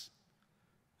fries.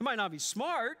 It might not be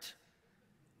smart,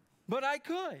 but I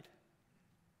could.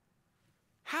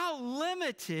 How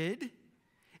limited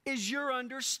is your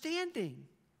understanding?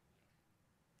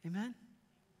 Amen?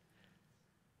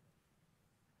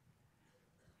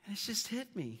 And it's just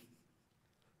hit me.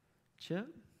 Chip,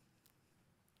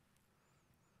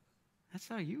 that's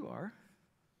how you are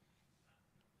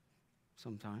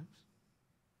sometimes.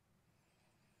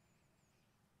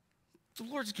 The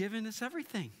Lord's given us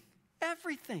everything.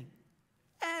 Everything.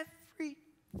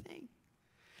 Everything.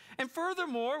 And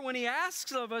furthermore, when he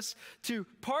asks of us to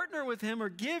partner with him or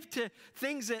give to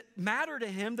things that matter to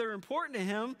him, that are important to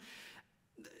him,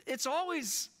 it's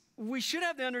always, we should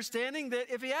have the understanding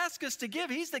that if he asks us to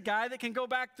give, he's the guy that can go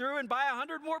back through and buy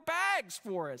 100 more bags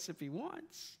for us if he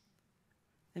wants.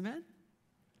 Amen?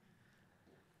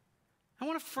 I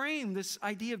want to frame this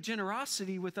idea of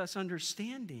generosity with us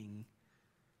understanding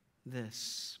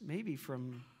this, maybe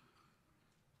from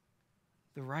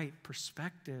the right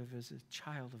perspective as a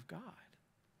child of God.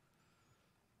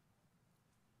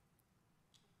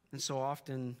 And so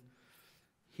often,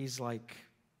 he's like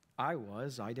I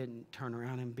was. I didn't turn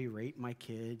around and berate my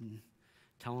kid and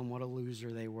tell them what a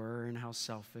loser they were and how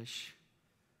selfish.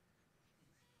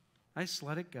 I just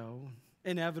let it go.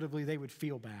 Inevitably, they would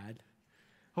feel bad.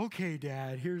 Okay,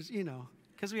 Dad, here's,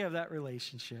 because we have that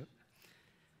relationship.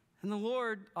 And the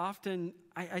Lord often,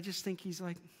 I just think he's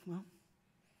like, well,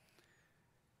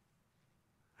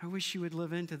 I wish you would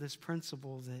live into this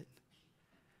principle that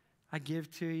I give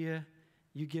to you,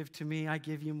 you give to me, I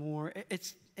give you more.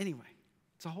 It's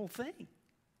a whole thing.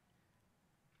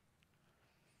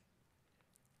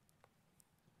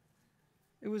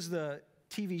 It was the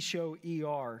TV show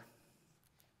ER.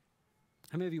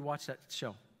 How many of you watched that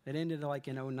show? It ended like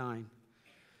in 2009.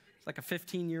 It's like a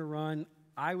 15-year run.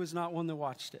 I was not one that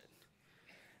watched it.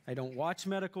 I don't watch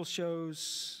medical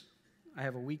shows. I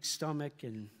have a weak stomach,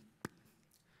 and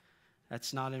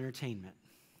that's not entertainment.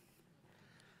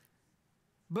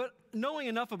 But knowing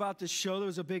enough about this show, there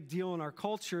was a big deal in our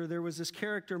culture. There was this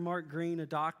character, Mark Green, a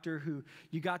doctor who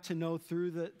you got to know through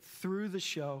the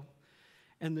show.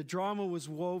 And the drama was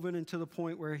woven into the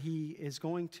point where he is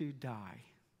going to die.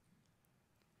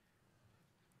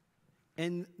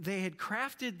 And they had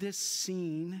crafted this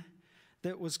scene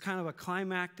that was kind of a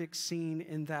climactic scene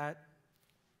in that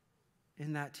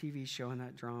TV show, in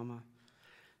that drama,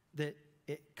 that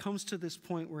it comes to this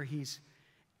point where he's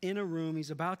in a room,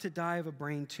 he's about to die of a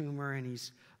brain tumor, and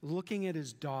he's looking at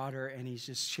his daughter, and he's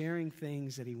just sharing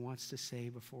things that he wants to say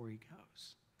before he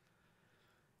goes.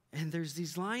 And there's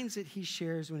these lines that he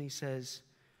shares when he says,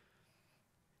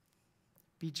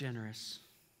 be generous.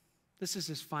 This is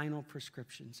his final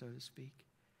prescription, so to speak.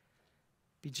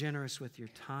 Be generous with your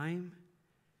time.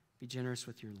 Be generous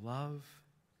with your love.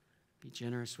 Be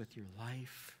generous with your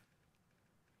life.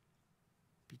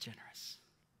 Be generous.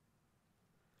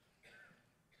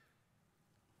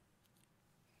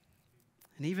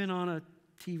 And even on a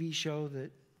TV show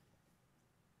that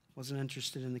wasn't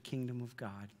interested in the kingdom of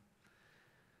God,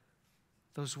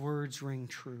 those words ring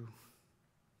true.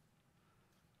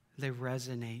 They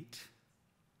resonate.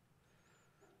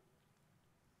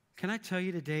 Can I tell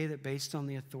you today that based on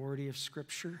the authority of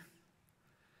Scripture,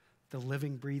 the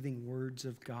living, breathing words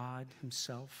of God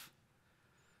himself,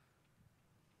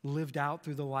 lived out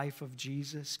through the life of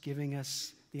Jesus, giving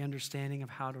us the understanding of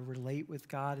how to relate with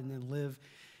God and then live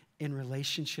in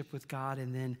relationship with God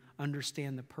and then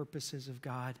understand the purposes of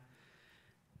God,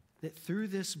 that through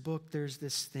this book there's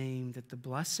this theme that the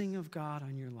blessing of God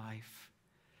on your life,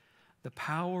 the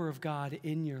power of God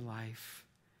in your life,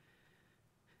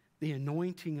 the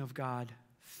anointing of God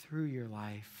through your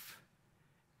life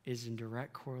is in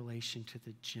direct correlation to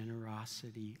the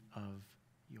generosity of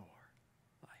your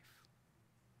life.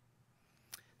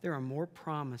 There are more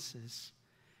promises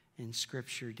in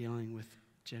Scripture dealing with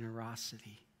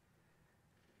generosity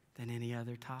than any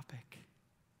other topic.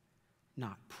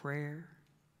 Not prayer,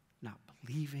 not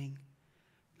believing,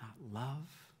 not love.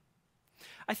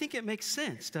 I think it makes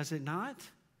sense, does it not?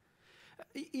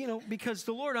 Because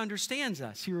the Lord understands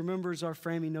us. He remembers our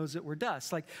frame. He knows that we're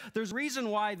dust. Like, there's a reason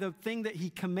why the thing that he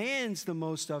commands the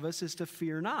most of us is to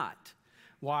fear not.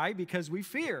 Why? Because we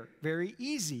fear very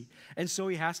easy. And so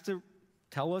he has to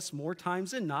tell us more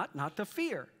times than not to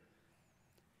fear.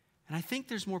 And I think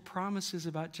there's more promises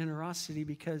about generosity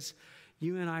because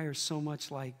you and I are so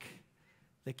much like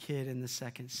the kid in the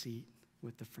second seat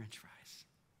with the French fries.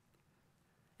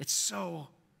 It's so...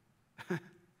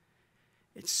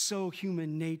 It's so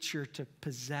human nature to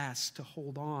possess, to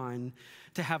hold on,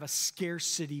 to have a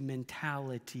scarcity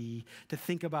mentality, to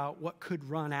think about what could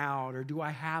run out or do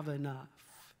I have enough?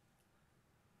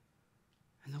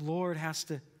 And the Lord has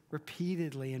to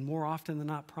repeatedly and more often than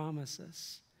not promise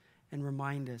us and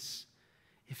remind us,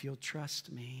 if you'll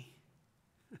trust me,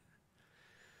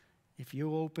 if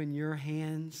you'll open your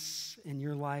hands in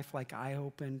your life like I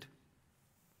opened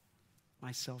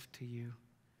myself to you,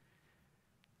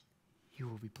 you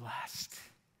will be blessed.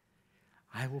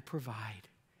 I will provide.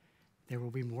 There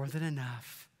will be more than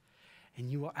enough. And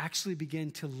you will actually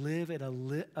begin to live at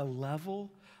a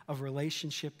level of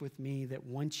relationship with me that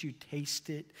once you taste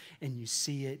it and you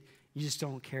see it, you just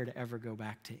don't care to ever go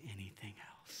back to anything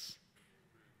else.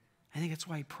 I think that's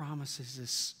why he promises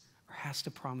this, or has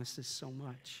to promise this so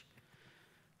much.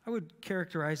 I would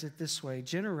characterize it this way.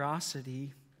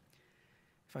 Generosity,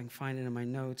 if I can find it in my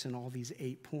notes in all these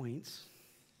 8 points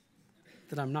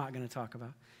that I'm not going to talk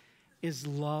about, is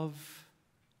love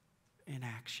in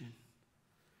action.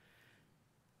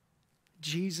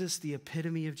 Jesus, the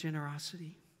epitome of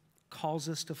generosity, calls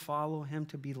us to follow him,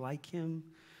 to be like him.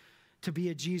 To be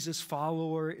a Jesus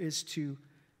follower is to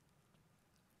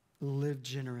live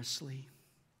generously.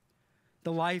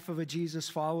 The life of a Jesus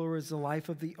follower is the life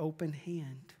of the open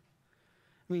hand.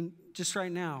 I mean, just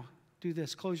right now, do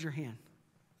this. Close your hand.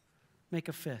 Make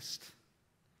a fist.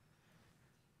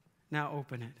 Now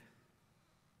open it.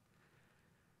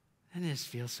 And this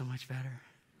feels so much better.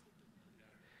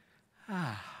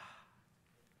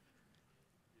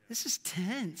 This is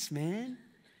tense, man.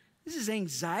 This is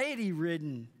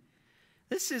anxiety-ridden.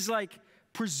 This is like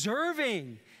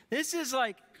preserving. This is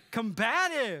like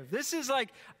combative. This is like,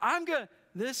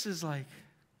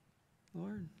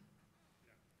 Lord,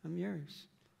 I'm yours.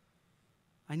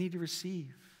 I need to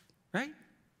receive, right?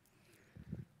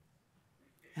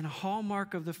 And a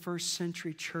hallmark of the first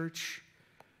century church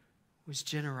was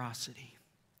generosity.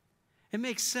 It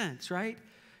makes sense, right?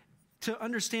 To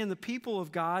understand the people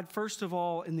of God, first of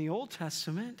all, in the Old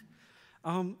Testament,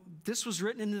 this was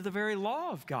written into the very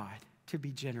law of God to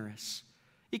be generous.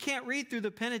 You can't read through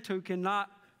the Pentateuch and not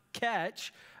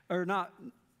catch or not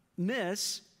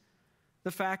miss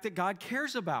the fact that God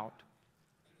cares about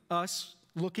us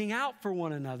looking out for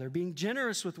one another, being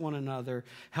generous with one another,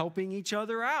 helping each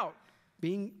other out,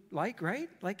 being right?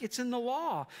 Like it's in the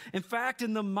law. In fact,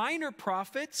 in the minor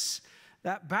prophets,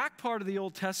 that back part of the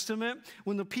Old Testament,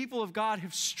 when the people of God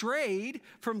have strayed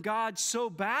from God so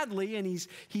badly, and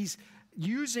he's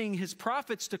using his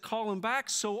prophets to call them back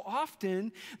so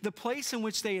often, the place in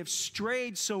which they have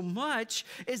strayed so much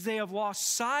is they have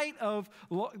lost sight of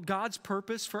God's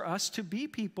purpose for us to be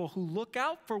people who look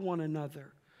out for one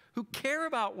another, who care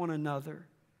about one another,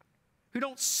 who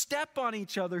don't step on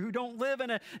each other, who don't live in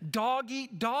a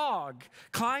dog-eat-dog,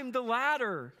 climb the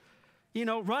ladder,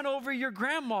 run over your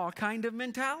grandma kind of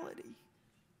mentality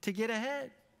to get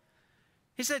ahead.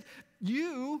 He said,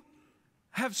 you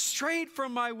have strayed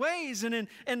from my ways. And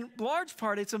in large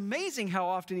part, it's amazing how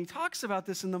often he talks about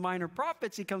this in the minor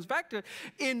prophets. He comes back to it.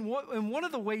 In one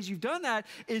of the ways you've done that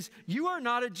is you are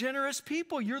not a generous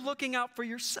people. You're looking out for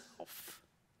yourself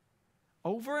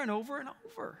over and over and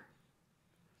over.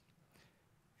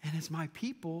 And as my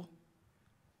people,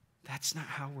 that's not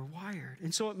how we're wired.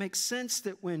 And so it makes sense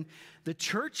that when the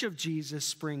church of Jesus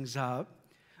springs up,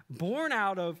 born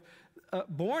out of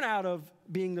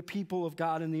being the people of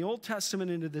God in the Old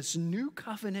Testament into this new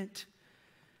covenant,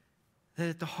 that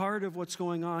at the heart of what's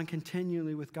going on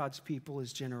continually with God's people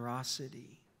is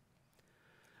generosity.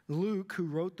 Luke, who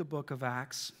wrote the book of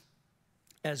Acts,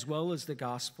 as well as the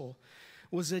gospel,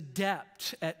 was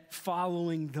adept at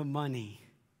following the money.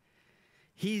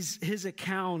 His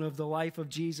account of the life of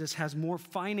Jesus has more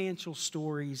financial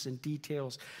stories and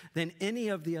details than any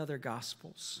of the other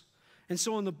gospels. And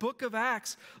so in the book of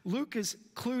Acts, Luke is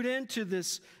clued into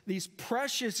these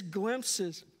precious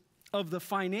glimpses of the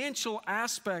financial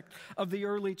aspect of the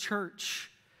early church.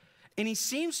 And he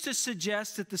seems to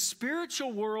suggest that the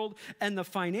spiritual world and the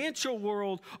financial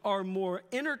world are more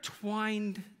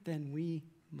intertwined than we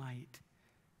might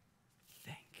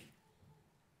think.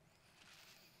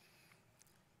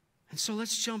 And so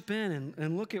let's jump in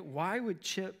and look at why would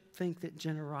Chip think that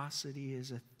generosity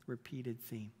is a repeated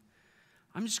theme.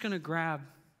 I'm just going to grab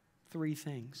 3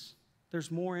 things. There's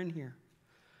more in here.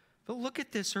 But look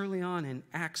at this early on in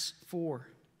Acts 4.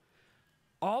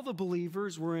 All the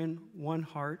believers were in one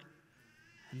heart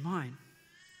and mind.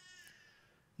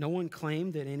 No one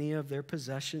claimed that any of their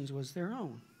possessions was their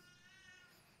own.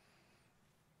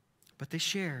 But they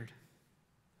shared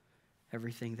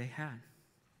everything they had.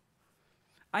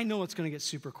 I know it's going to get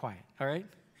super quiet, all right?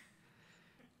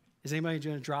 Is anybody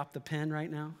going to drop the pen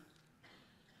right now?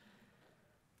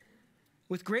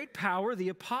 With great power, the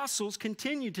apostles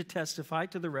continued to testify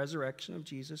to the resurrection of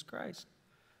Jesus Christ.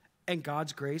 And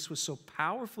God's grace was so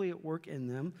powerfully at work in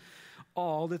them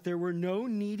all that there were no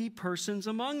needy persons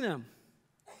among them.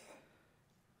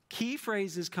 Key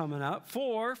phrases coming up.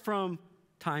 For from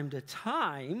time to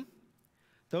time,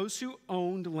 those who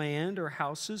owned land or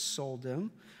houses sold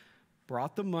them,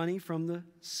 brought the money from the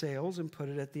sales and put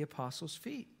it at the apostles'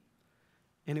 feet.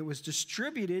 And it was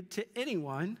distributed to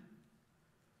anyone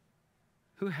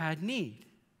who had need.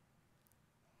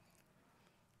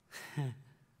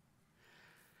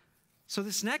 So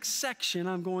this next section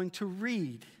I'm going to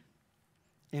read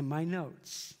in my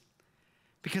notes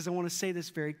because I want to say this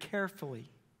very carefully.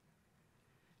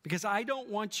 Because I don't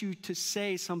want you to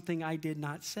say something I did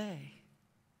not say.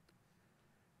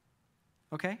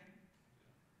 Okay?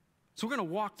 So we're going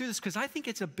to walk through this because I think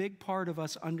it's a big part of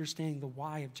us understanding the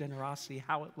why of generosity,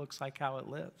 how it looks like, how it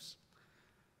lives.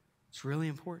 It's really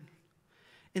important.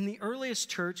 In the earliest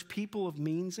church, people of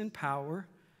means and power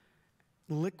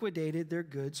liquidated their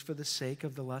goods for the sake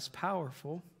of the less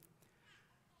powerful.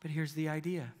 But here's the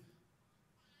idea.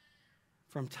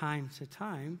 From time to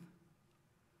time,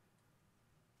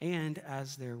 and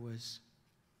as there was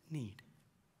need.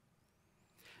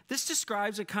 This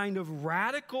describes a kind of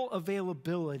radical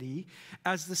availability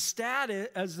as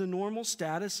the normal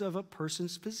status of a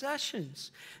person's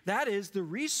possessions. That is, the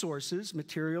resources,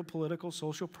 material, political,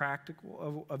 social,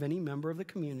 practical, of any member of the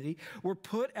community were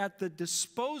put at the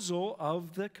disposal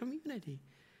of the community,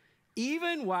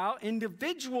 even while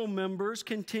individual members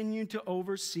continued to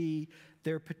oversee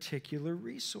their particular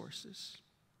resources.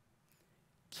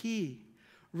 Key.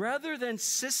 Rather than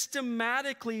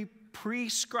systematically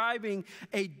prescribing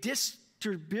a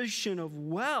distribution of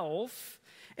wealth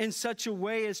in such a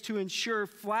way as to ensure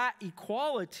flat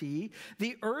equality,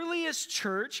 the earliest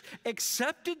church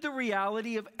accepted the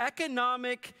reality of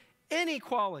economic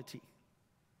inequality,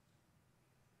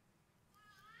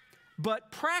 but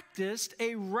practiced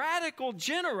a radical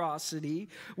generosity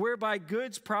whereby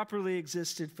goods properly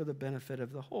existed for the benefit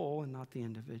of the whole and not the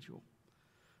individual.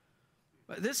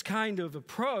 This kind of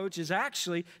approach is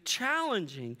actually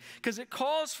challenging because it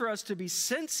calls for us to be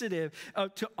sensitive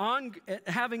to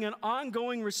having an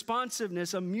ongoing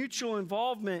responsiveness, a mutual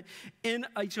involvement in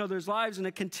each other's lives, and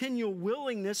a continual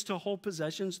willingness to hold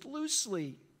possessions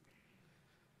loosely.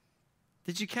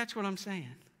 Did you catch what I'm saying?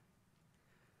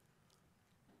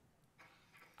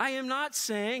 I am not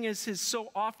saying, as is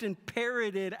so often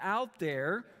parroted out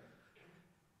there,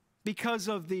 because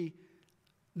of the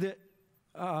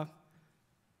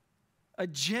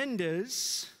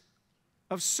agendas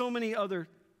of so many other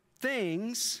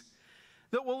things,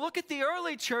 that we'll look at the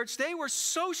early church, they were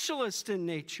socialist in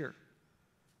nature.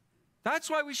 That's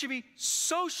why we should be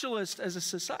socialist as a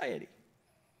society.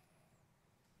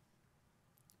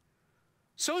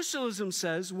 Socialism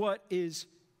says what is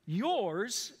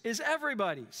yours is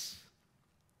everybody's.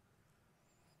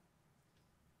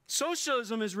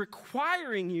 Socialism is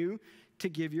requiring you to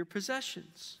give your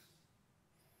possessions.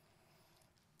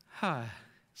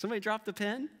 Somebody dropped the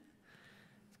pen?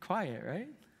 Quiet, right?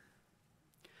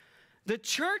 The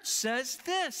church says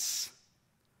this.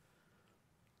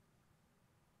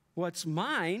 What's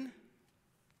mine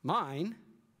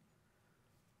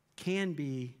can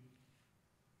be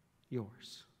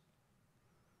yours.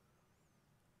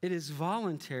 It is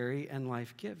voluntary and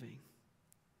life-giving.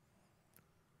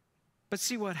 But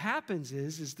see, what happens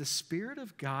is the Spirit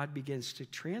of God begins to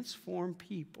transform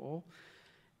people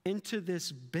into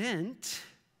this bent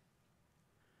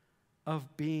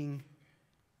of being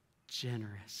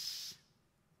generous.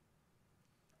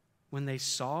 When they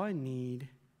saw a need,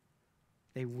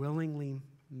 they willingly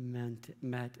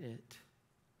met it,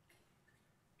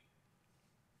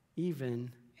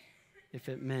 even if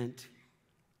it meant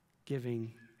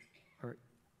giving, or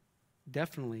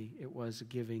definitely it was a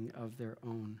giving of their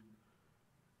own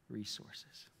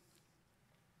resources.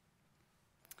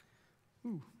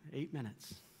 8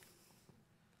 minutes.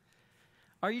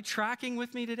 Are you tracking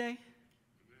with me today?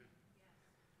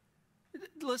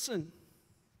 Listen,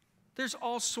 there's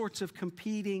all sorts of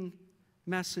competing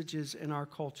messages in our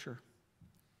culture.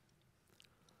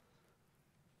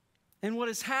 And what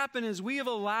has happened is we have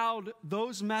allowed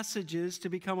those messages to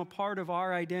become a part of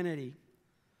our identity.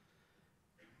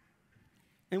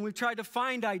 And we've tried to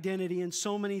find identity in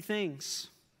so many things.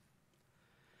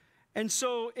 And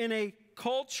so in a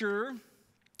culture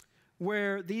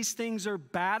where these things are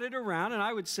batted around, and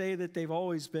I would say that they've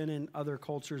always been in other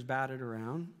cultures batted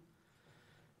around,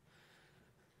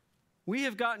 We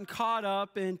have gotten caught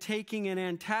up in taking an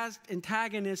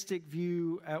antagonistic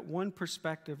view at one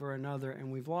perspective or another,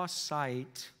 and we've lost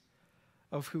sight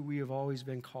of who we have always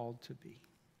been called to be.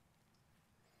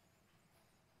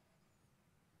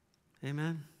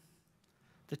 Amen.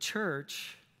 The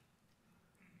church,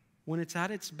 when it's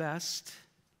at its best,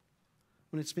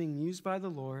 when it's being used by the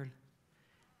Lord,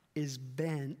 is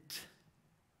bent,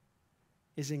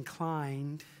 is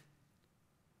inclined,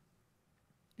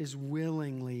 is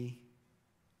willingly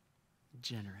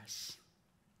generous.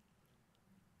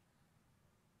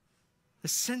 The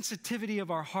sensitivity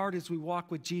of our heart as we walk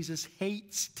with Jesus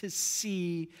hates to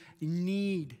see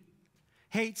need,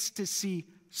 hates to see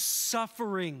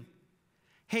suffering,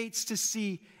 hates to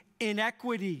see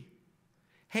inequity,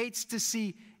 hates to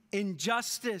see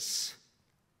injustice,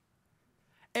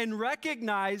 and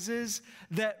recognizes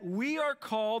that we are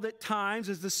called at times,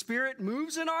 as the Spirit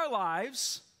moves in our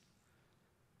lives,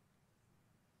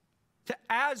 to,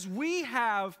 as we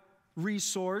have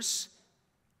resource,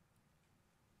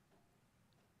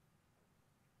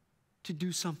 to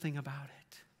do something about it.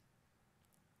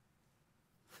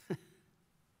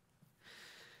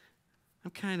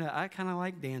 I kind of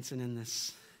like dancing in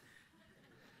this.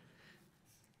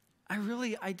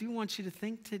 I do want you to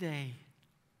think today.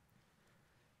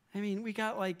 I mean, we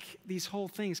got like these whole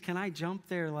things. Can I jump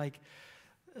there? Like,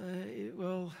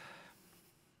 well,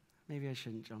 maybe I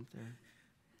shouldn't jump there.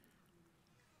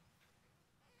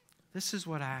 This is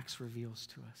what Acts reveals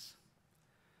to us.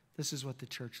 This is what the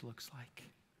church looks like.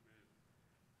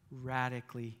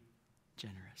 Radically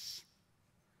generous.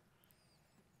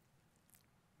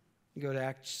 You go to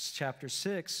Acts chapter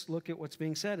 6, look at what's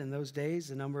being said. In those days,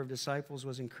 the number of disciples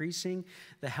was increasing.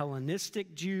 The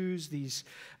Hellenistic Jews, these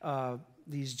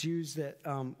Jews that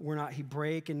were not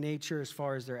Hebraic in nature as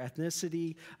far as their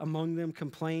ethnicity, among them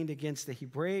complained against the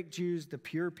Hebraic Jews, the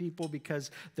pure people,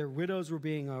 because their widows were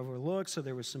being overlooked. So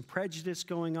there was some prejudice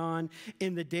going on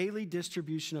in the daily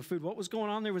distribution of food. What was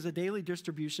going on? There was a daily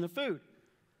distribution of food.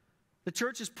 The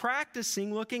church is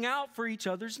practicing looking out for each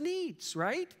other's needs,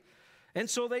 right? And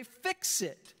so they fix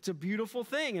it. It's a beautiful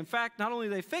thing. In fact, not only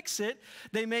they fix it,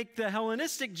 they make the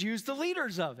Hellenistic Jews the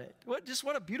leaders of it. What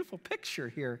a beautiful picture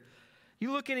here.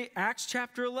 You look at Acts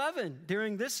chapter 11.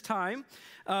 During this time,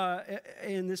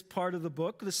 in this part of the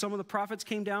book, some of the prophets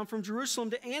came down from Jerusalem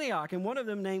to Antioch, and one of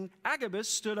them, named Agabus,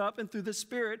 stood up and through the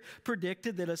Spirit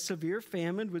predicted that a severe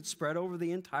famine would spread over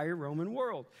the entire Roman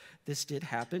world. This did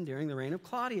happen during the reign of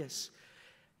Claudius.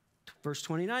 Verse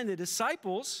 29, the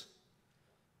disciples,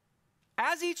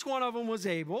 as each one of them was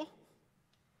able.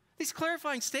 These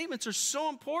clarifying statements are so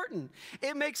important.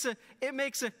 It makes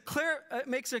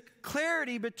a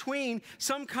clarity between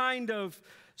some kind of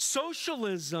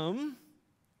socialism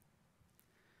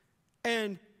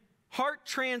and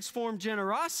heart-transformed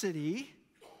generosity.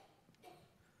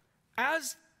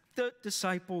 As the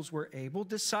disciples were able,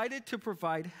 decided to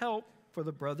provide help for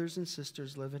the brothers and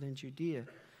sisters living in Judea.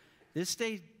 This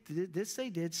they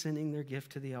did, sending their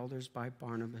gift to the elders by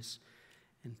Barnabas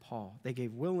and Paul. They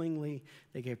gave willingly,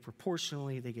 they gave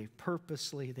proportionally, they gave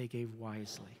purposely, they gave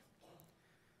wisely.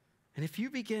 And if you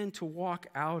begin to walk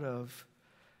out of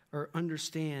or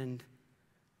understand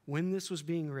when this was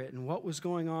being written, what was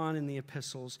going on in the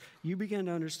epistles, you begin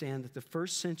to understand that the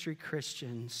first century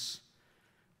Christians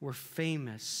were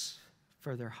famous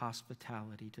for their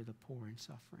hospitality to the poor and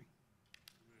suffering.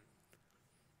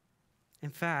 In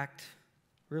fact,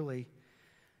 really,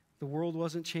 the world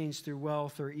wasn't changed through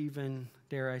wealth or even,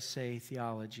 dare I say,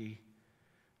 theology,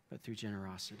 but through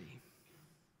generosity.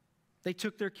 They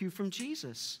took their cue from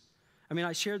Jesus. I mean,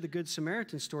 I shared the Good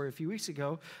Samaritan story a few weeks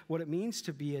ago, what it means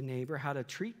to be a neighbor, how to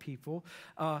treat people,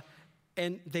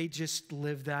 and they just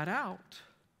lived that out.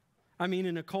 I mean,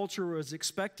 in a culture where it was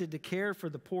expected to care for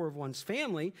the poor of one's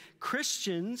family,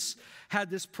 Christians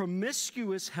had this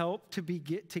promiscuous help to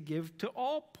give to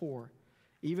all poor,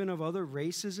 even of other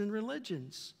races and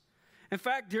religions. In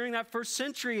fact, during that first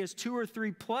century, as 2 or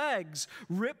 3 plagues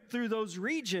ripped through those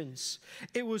regions,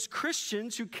 it was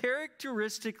Christians who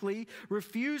characteristically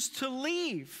refused to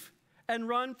leave and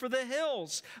run for the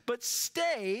hills, but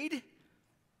stayed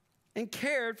and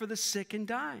cared for the sick and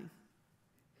dying.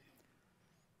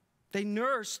 They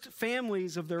nursed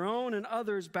families of their own and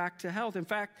others back to health. In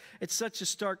fact, it's such a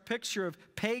stark picture of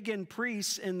pagan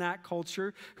priests in that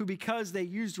culture who, because they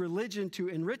used religion to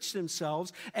enrich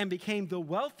themselves and became the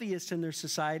wealthiest in their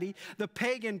society, the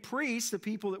pagan priests, the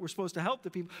people that were supposed to help the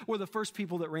people, were the first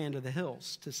people that ran to the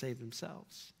hills to save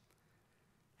themselves.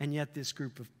 And yet this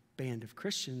band of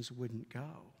Christians wouldn't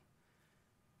go.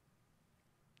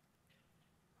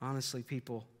 Honestly,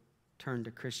 people turned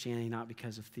to Christianity not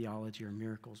because of theology or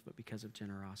miracles, but because of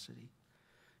generosity.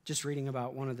 Just reading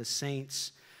about one of the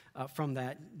saints from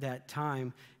that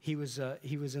time. He was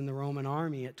in the Roman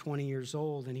army at 20 years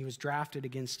old, and he was drafted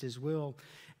against his will.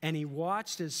 And he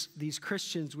watched as these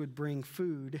Christians would bring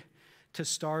food to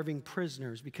starving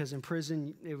prisoners, because in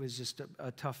prison it was just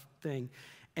a tough thing.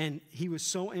 And he was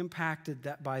so impacted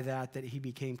by that he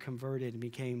became converted and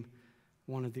became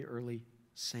one of the early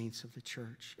saints of the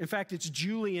church. In fact, it's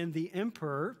Julian the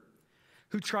emperor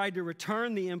who tried to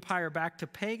return the empire back to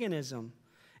paganism,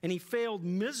 and he failed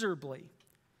miserably.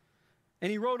 And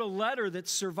he wrote a letter that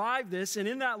survived this, and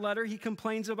in that letter he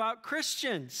complains about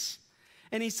Christians.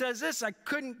 And he says this: I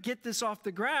couldn't get this off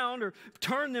the ground or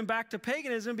turn them back to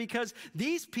paganism because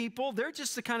these people, they're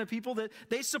just the kind of people that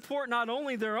they support not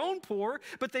only their own poor,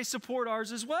 but they support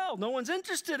ours as well. No one's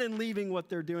interested in leaving what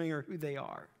they're doing or who they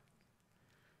are.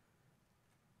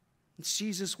 It's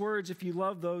Jesus' words: if you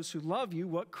love those who love you,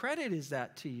 what credit is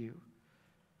that to you?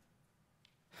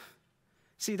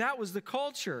 See, that was the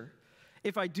culture.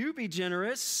 If I do be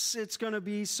generous, it's going to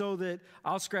be so that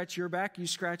I'll scratch your back, you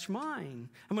scratch mine.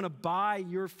 I'm going to buy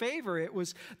your favor.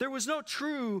 There was no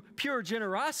true, pure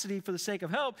generosity for the sake of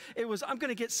help. It was, I'm going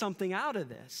to get something out of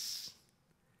this.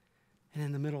 And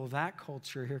in the middle of that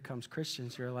culture, here comes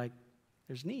Christians who are like,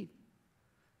 there's need.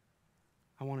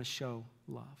 I want to show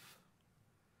love.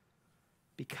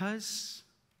 Because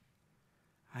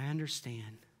I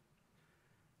understand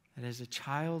that as a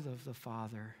child of the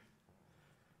Father,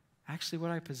 actually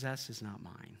what I possess is not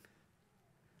mine.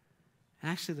 And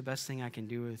actually the best thing I can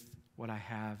do with what I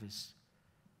have is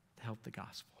to help the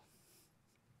gospel.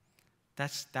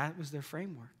 That was their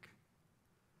framework.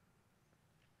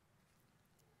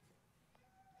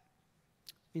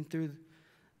 I mean, through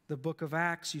the book of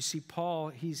Acts, you see Paul,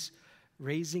 he's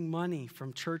raising money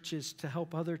from churches to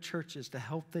help other churches, to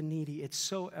help the needy. It's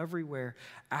so everywhere.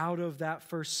 Out of that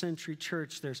first century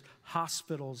church, there's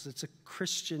hospitals. It's a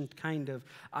Christian kind of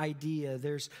idea.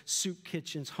 There's soup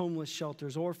kitchens, homeless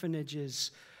shelters, orphanages.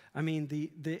 I mean,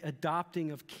 the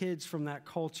adopting of kids from that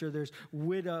culture. There's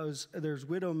widows. There's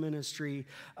widow ministry.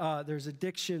 There's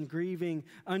addiction, grieving,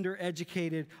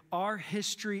 undereducated. Our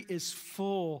history is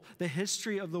full. The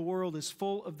history of the world is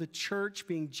full of the church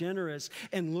being generous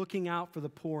and looking out for the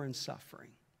poor and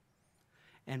suffering.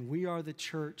 And we are the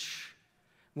church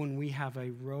when we have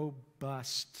a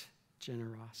robust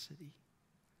generosity.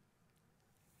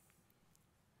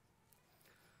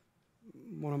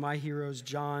 One of my heroes,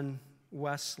 John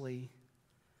Wesley,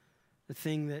 the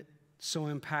thing that so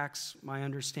impacts my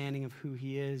understanding of who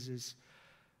he is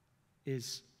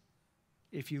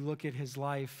if you look at his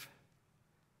life,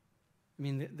 I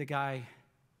mean, the guy,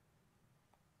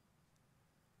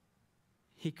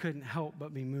 he couldn't help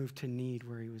but be moved to need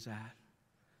where he was at.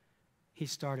 He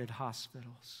started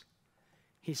hospitals.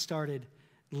 He started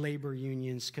labor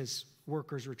unions because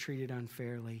workers were treated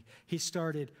unfairly. He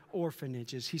started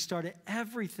orphanages. He started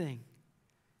everything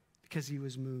because he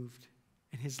was moved,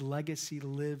 and his legacy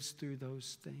lives through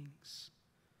those things.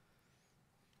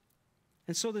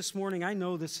 And so this morning, I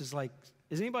know this is like,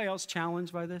 is anybody else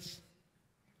challenged by this?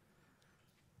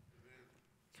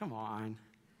 Come on.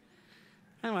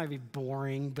 That might be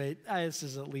boring, but this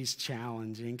is at least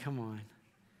challenging. Come on.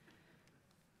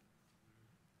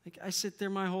 Like, I sit there,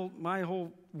 my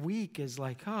whole week is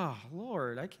like, oh,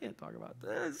 Lord, I can't talk about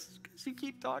this because you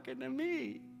keep talking to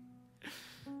me.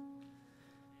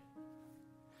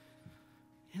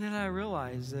 And then I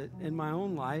realized that in my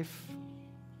own life,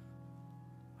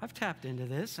 I've tapped into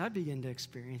this. I begin to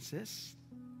experience this.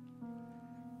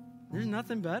 There's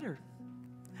nothing better.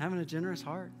 Having a generous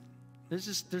heart.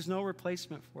 There's no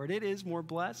replacement for it. It is more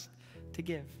blessed to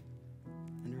give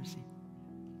than to receive.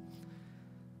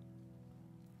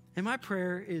 And my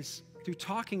prayer is, through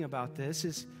talking about this,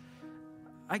 is,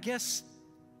 I guess,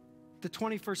 the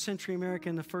 21st century America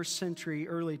and the first century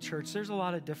early church, there's a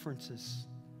lot of differences.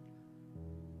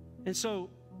 And so,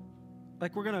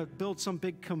 like, we're going to build some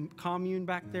big commune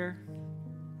back there,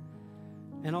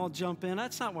 and I'll jump in.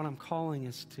 That's not what I'm calling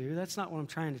us to. That's not what I'm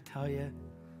trying to tell you.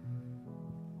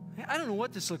 I don't know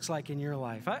what this looks like in your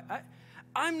life.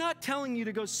 I'm not telling you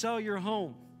to go sell your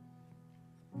home.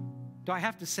 Do I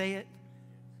have to say it?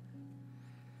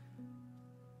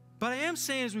 But I am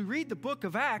saying, as we read the book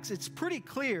of Acts, it's pretty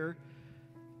clear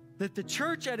that the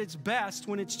church at its best,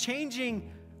 when it's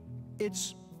changing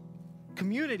its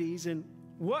communities, and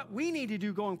what we need to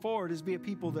do going forward is be a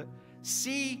people that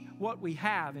see what we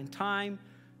have in time,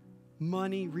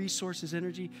 money, resources,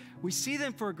 energy. We see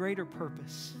them for a greater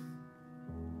purpose.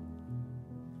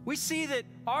 We see that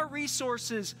our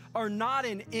resources are not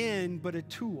an end, but a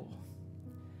tool.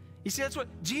 You see, that's what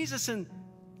Jesus and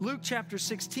Luke chapter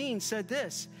 16 said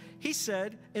this. He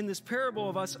said, in this parable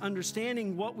of us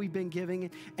understanding what we've been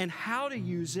giving and how to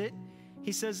use it,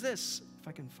 he says this, if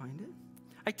I can find it.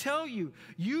 I tell you,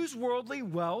 use worldly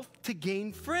wealth to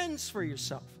gain friends for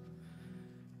yourself.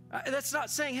 That's not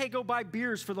saying, hey, go buy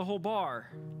beers for the whole bar.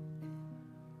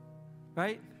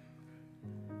 Right?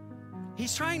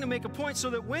 He's trying to make a point so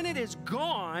that when it is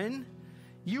gone,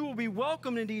 you will be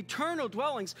welcomed into eternal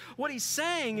dwellings. What he's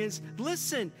saying is,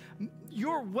 listen,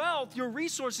 your wealth, your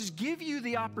resources give you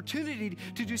the opportunity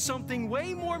to do something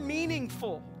way more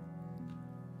meaningful.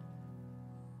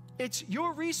 It's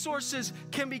your resources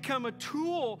can become a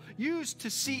tool used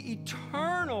to see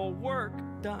eternal work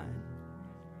done.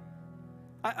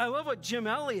 I love what Jim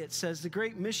Elliot says, the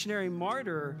great missionary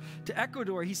martyr to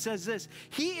Ecuador. He says this,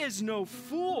 he is no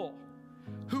fool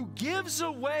who gives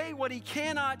away what he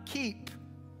cannot keep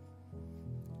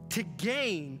to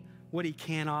gain what he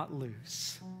cannot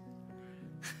lose.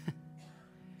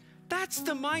 That's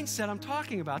the mindset I'm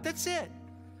talking about. That's it.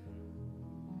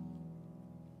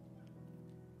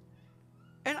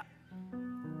 And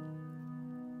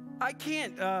I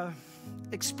can't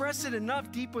express it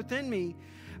enough deep within me,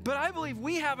 but I believe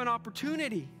we have an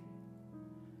opportunity.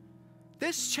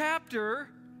 This chapter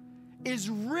is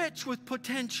rich with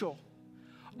potential.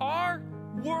 Our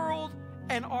world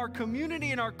and our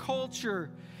community and our culture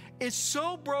is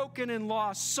so broken and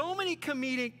lost, so many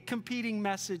competing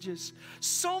messages,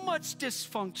 so much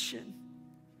dysfunction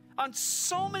on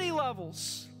so many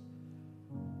levels,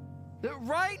 that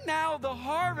right now the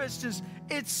harvest is,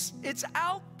 it's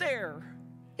out there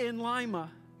in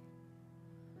Lima.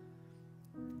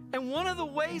 And one of the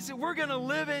ways that we're going to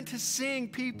live into seeing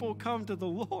people come to the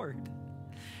Lord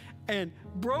and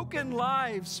broken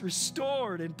lives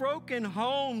restored and broken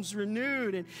homes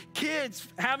renewed and kids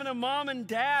having a mom and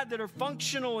dad that are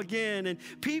functional again and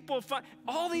people,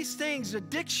 all these things,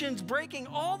 addictions breaking,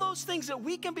 all those things that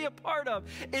we can be a part of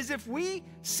is if we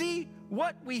see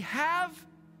what we have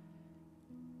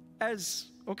as,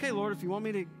 okay, Lord, if you want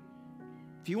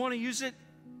to use it,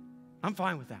 I'm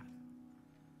fine with that.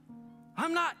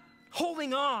 I'm not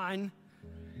holding on.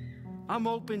 I'm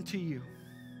open to you.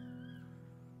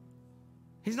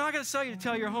 He's not going to tell you to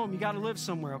tell your home, you got to live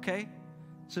somewhere, okay?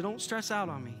 So don't stress out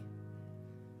on me.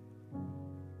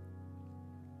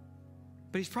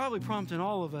 But he's probably prompting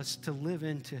all of us to live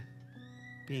into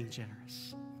being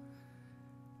generous.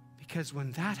 Because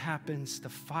when that happens, the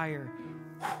fire,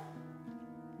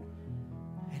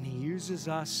 and he uses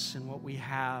us and what we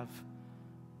have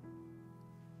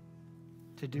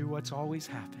to do what's always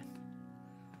happened.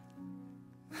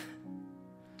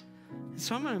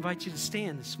 So I'm going to invite you to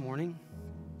stand this morning.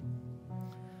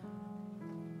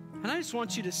 And I just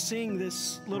want you to sing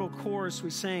this little chorus we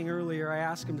sang earlier. I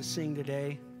asked him to sing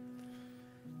today.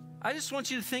 I just want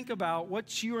you to think about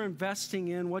what you're investing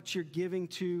in, what you're giving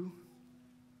to,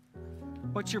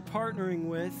 what you're partnering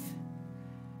with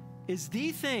is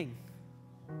the thing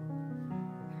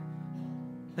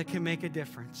that can make a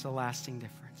difference, a lasting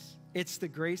difference. It's the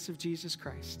grace of Jesus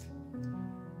Christ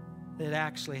that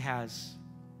actually has.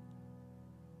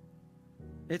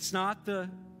 It's not the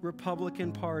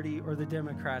Republican Party or the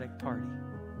Democratic Party.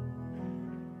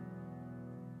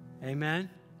 Amen?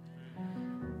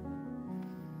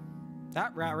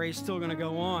 That rat race is still going to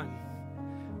go on.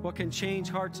 What can change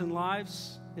hearts and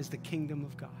lives is the kingdom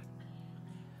of God.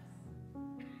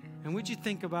 And would you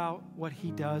think about what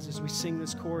he does as we sing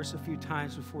this chorus a few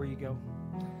times before you go?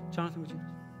 Jonathan, would you?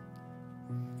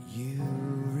 You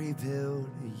rebuild,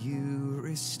 you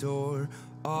restore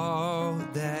all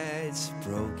that's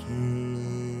broken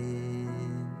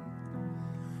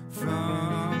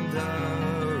from the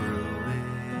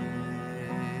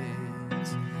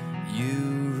ruins.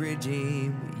 You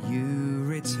redeem, you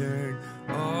return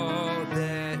all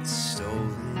that's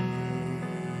stolen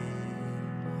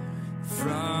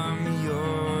from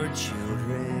your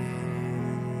children.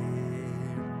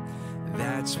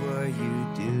 That's what you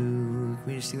do. Can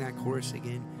we just sing that chorus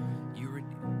again?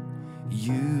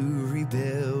 You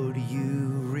rebuild,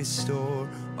 you restore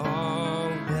all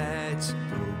that's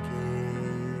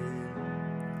broken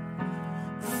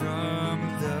from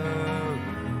the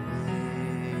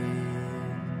ruins.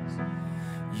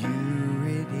 You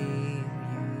redeem,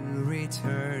 you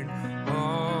return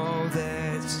all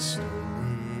that's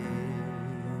stolen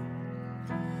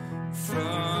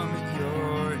from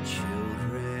your children.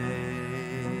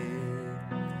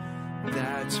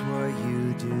 That's what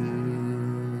you do.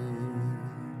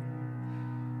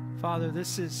 Father,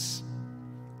 this is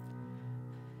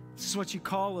what you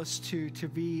call us to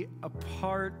be a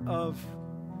part of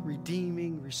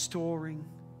redeeming, restoring.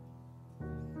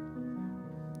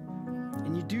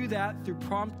 And you do that through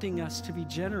prompting us to be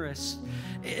generous.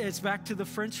 It's back to the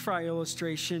French fry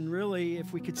illustration, really.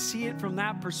 If we could see it from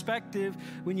that perspective,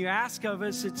 when you ask of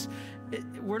us,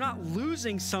 we're not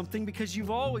losing something, because you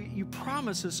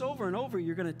promise us over and over,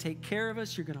 you're going to take care of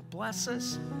us, you're going to bless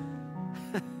us.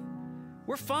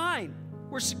 We're fine.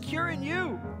 We're secure in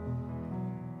you.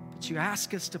 But you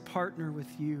ask us to partner with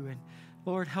you. And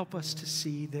Lord, help us to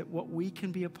see that what we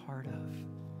can be a part of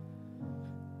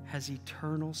has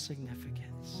eternal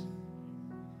significance.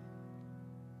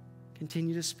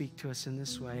 Continue to speak to us in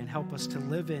this way and help us to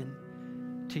live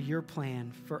in to your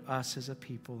plan for us as a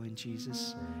people in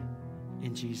Jesus'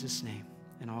 name.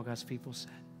 And all God's people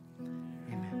said,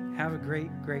 amen. Have a great,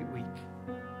 great week.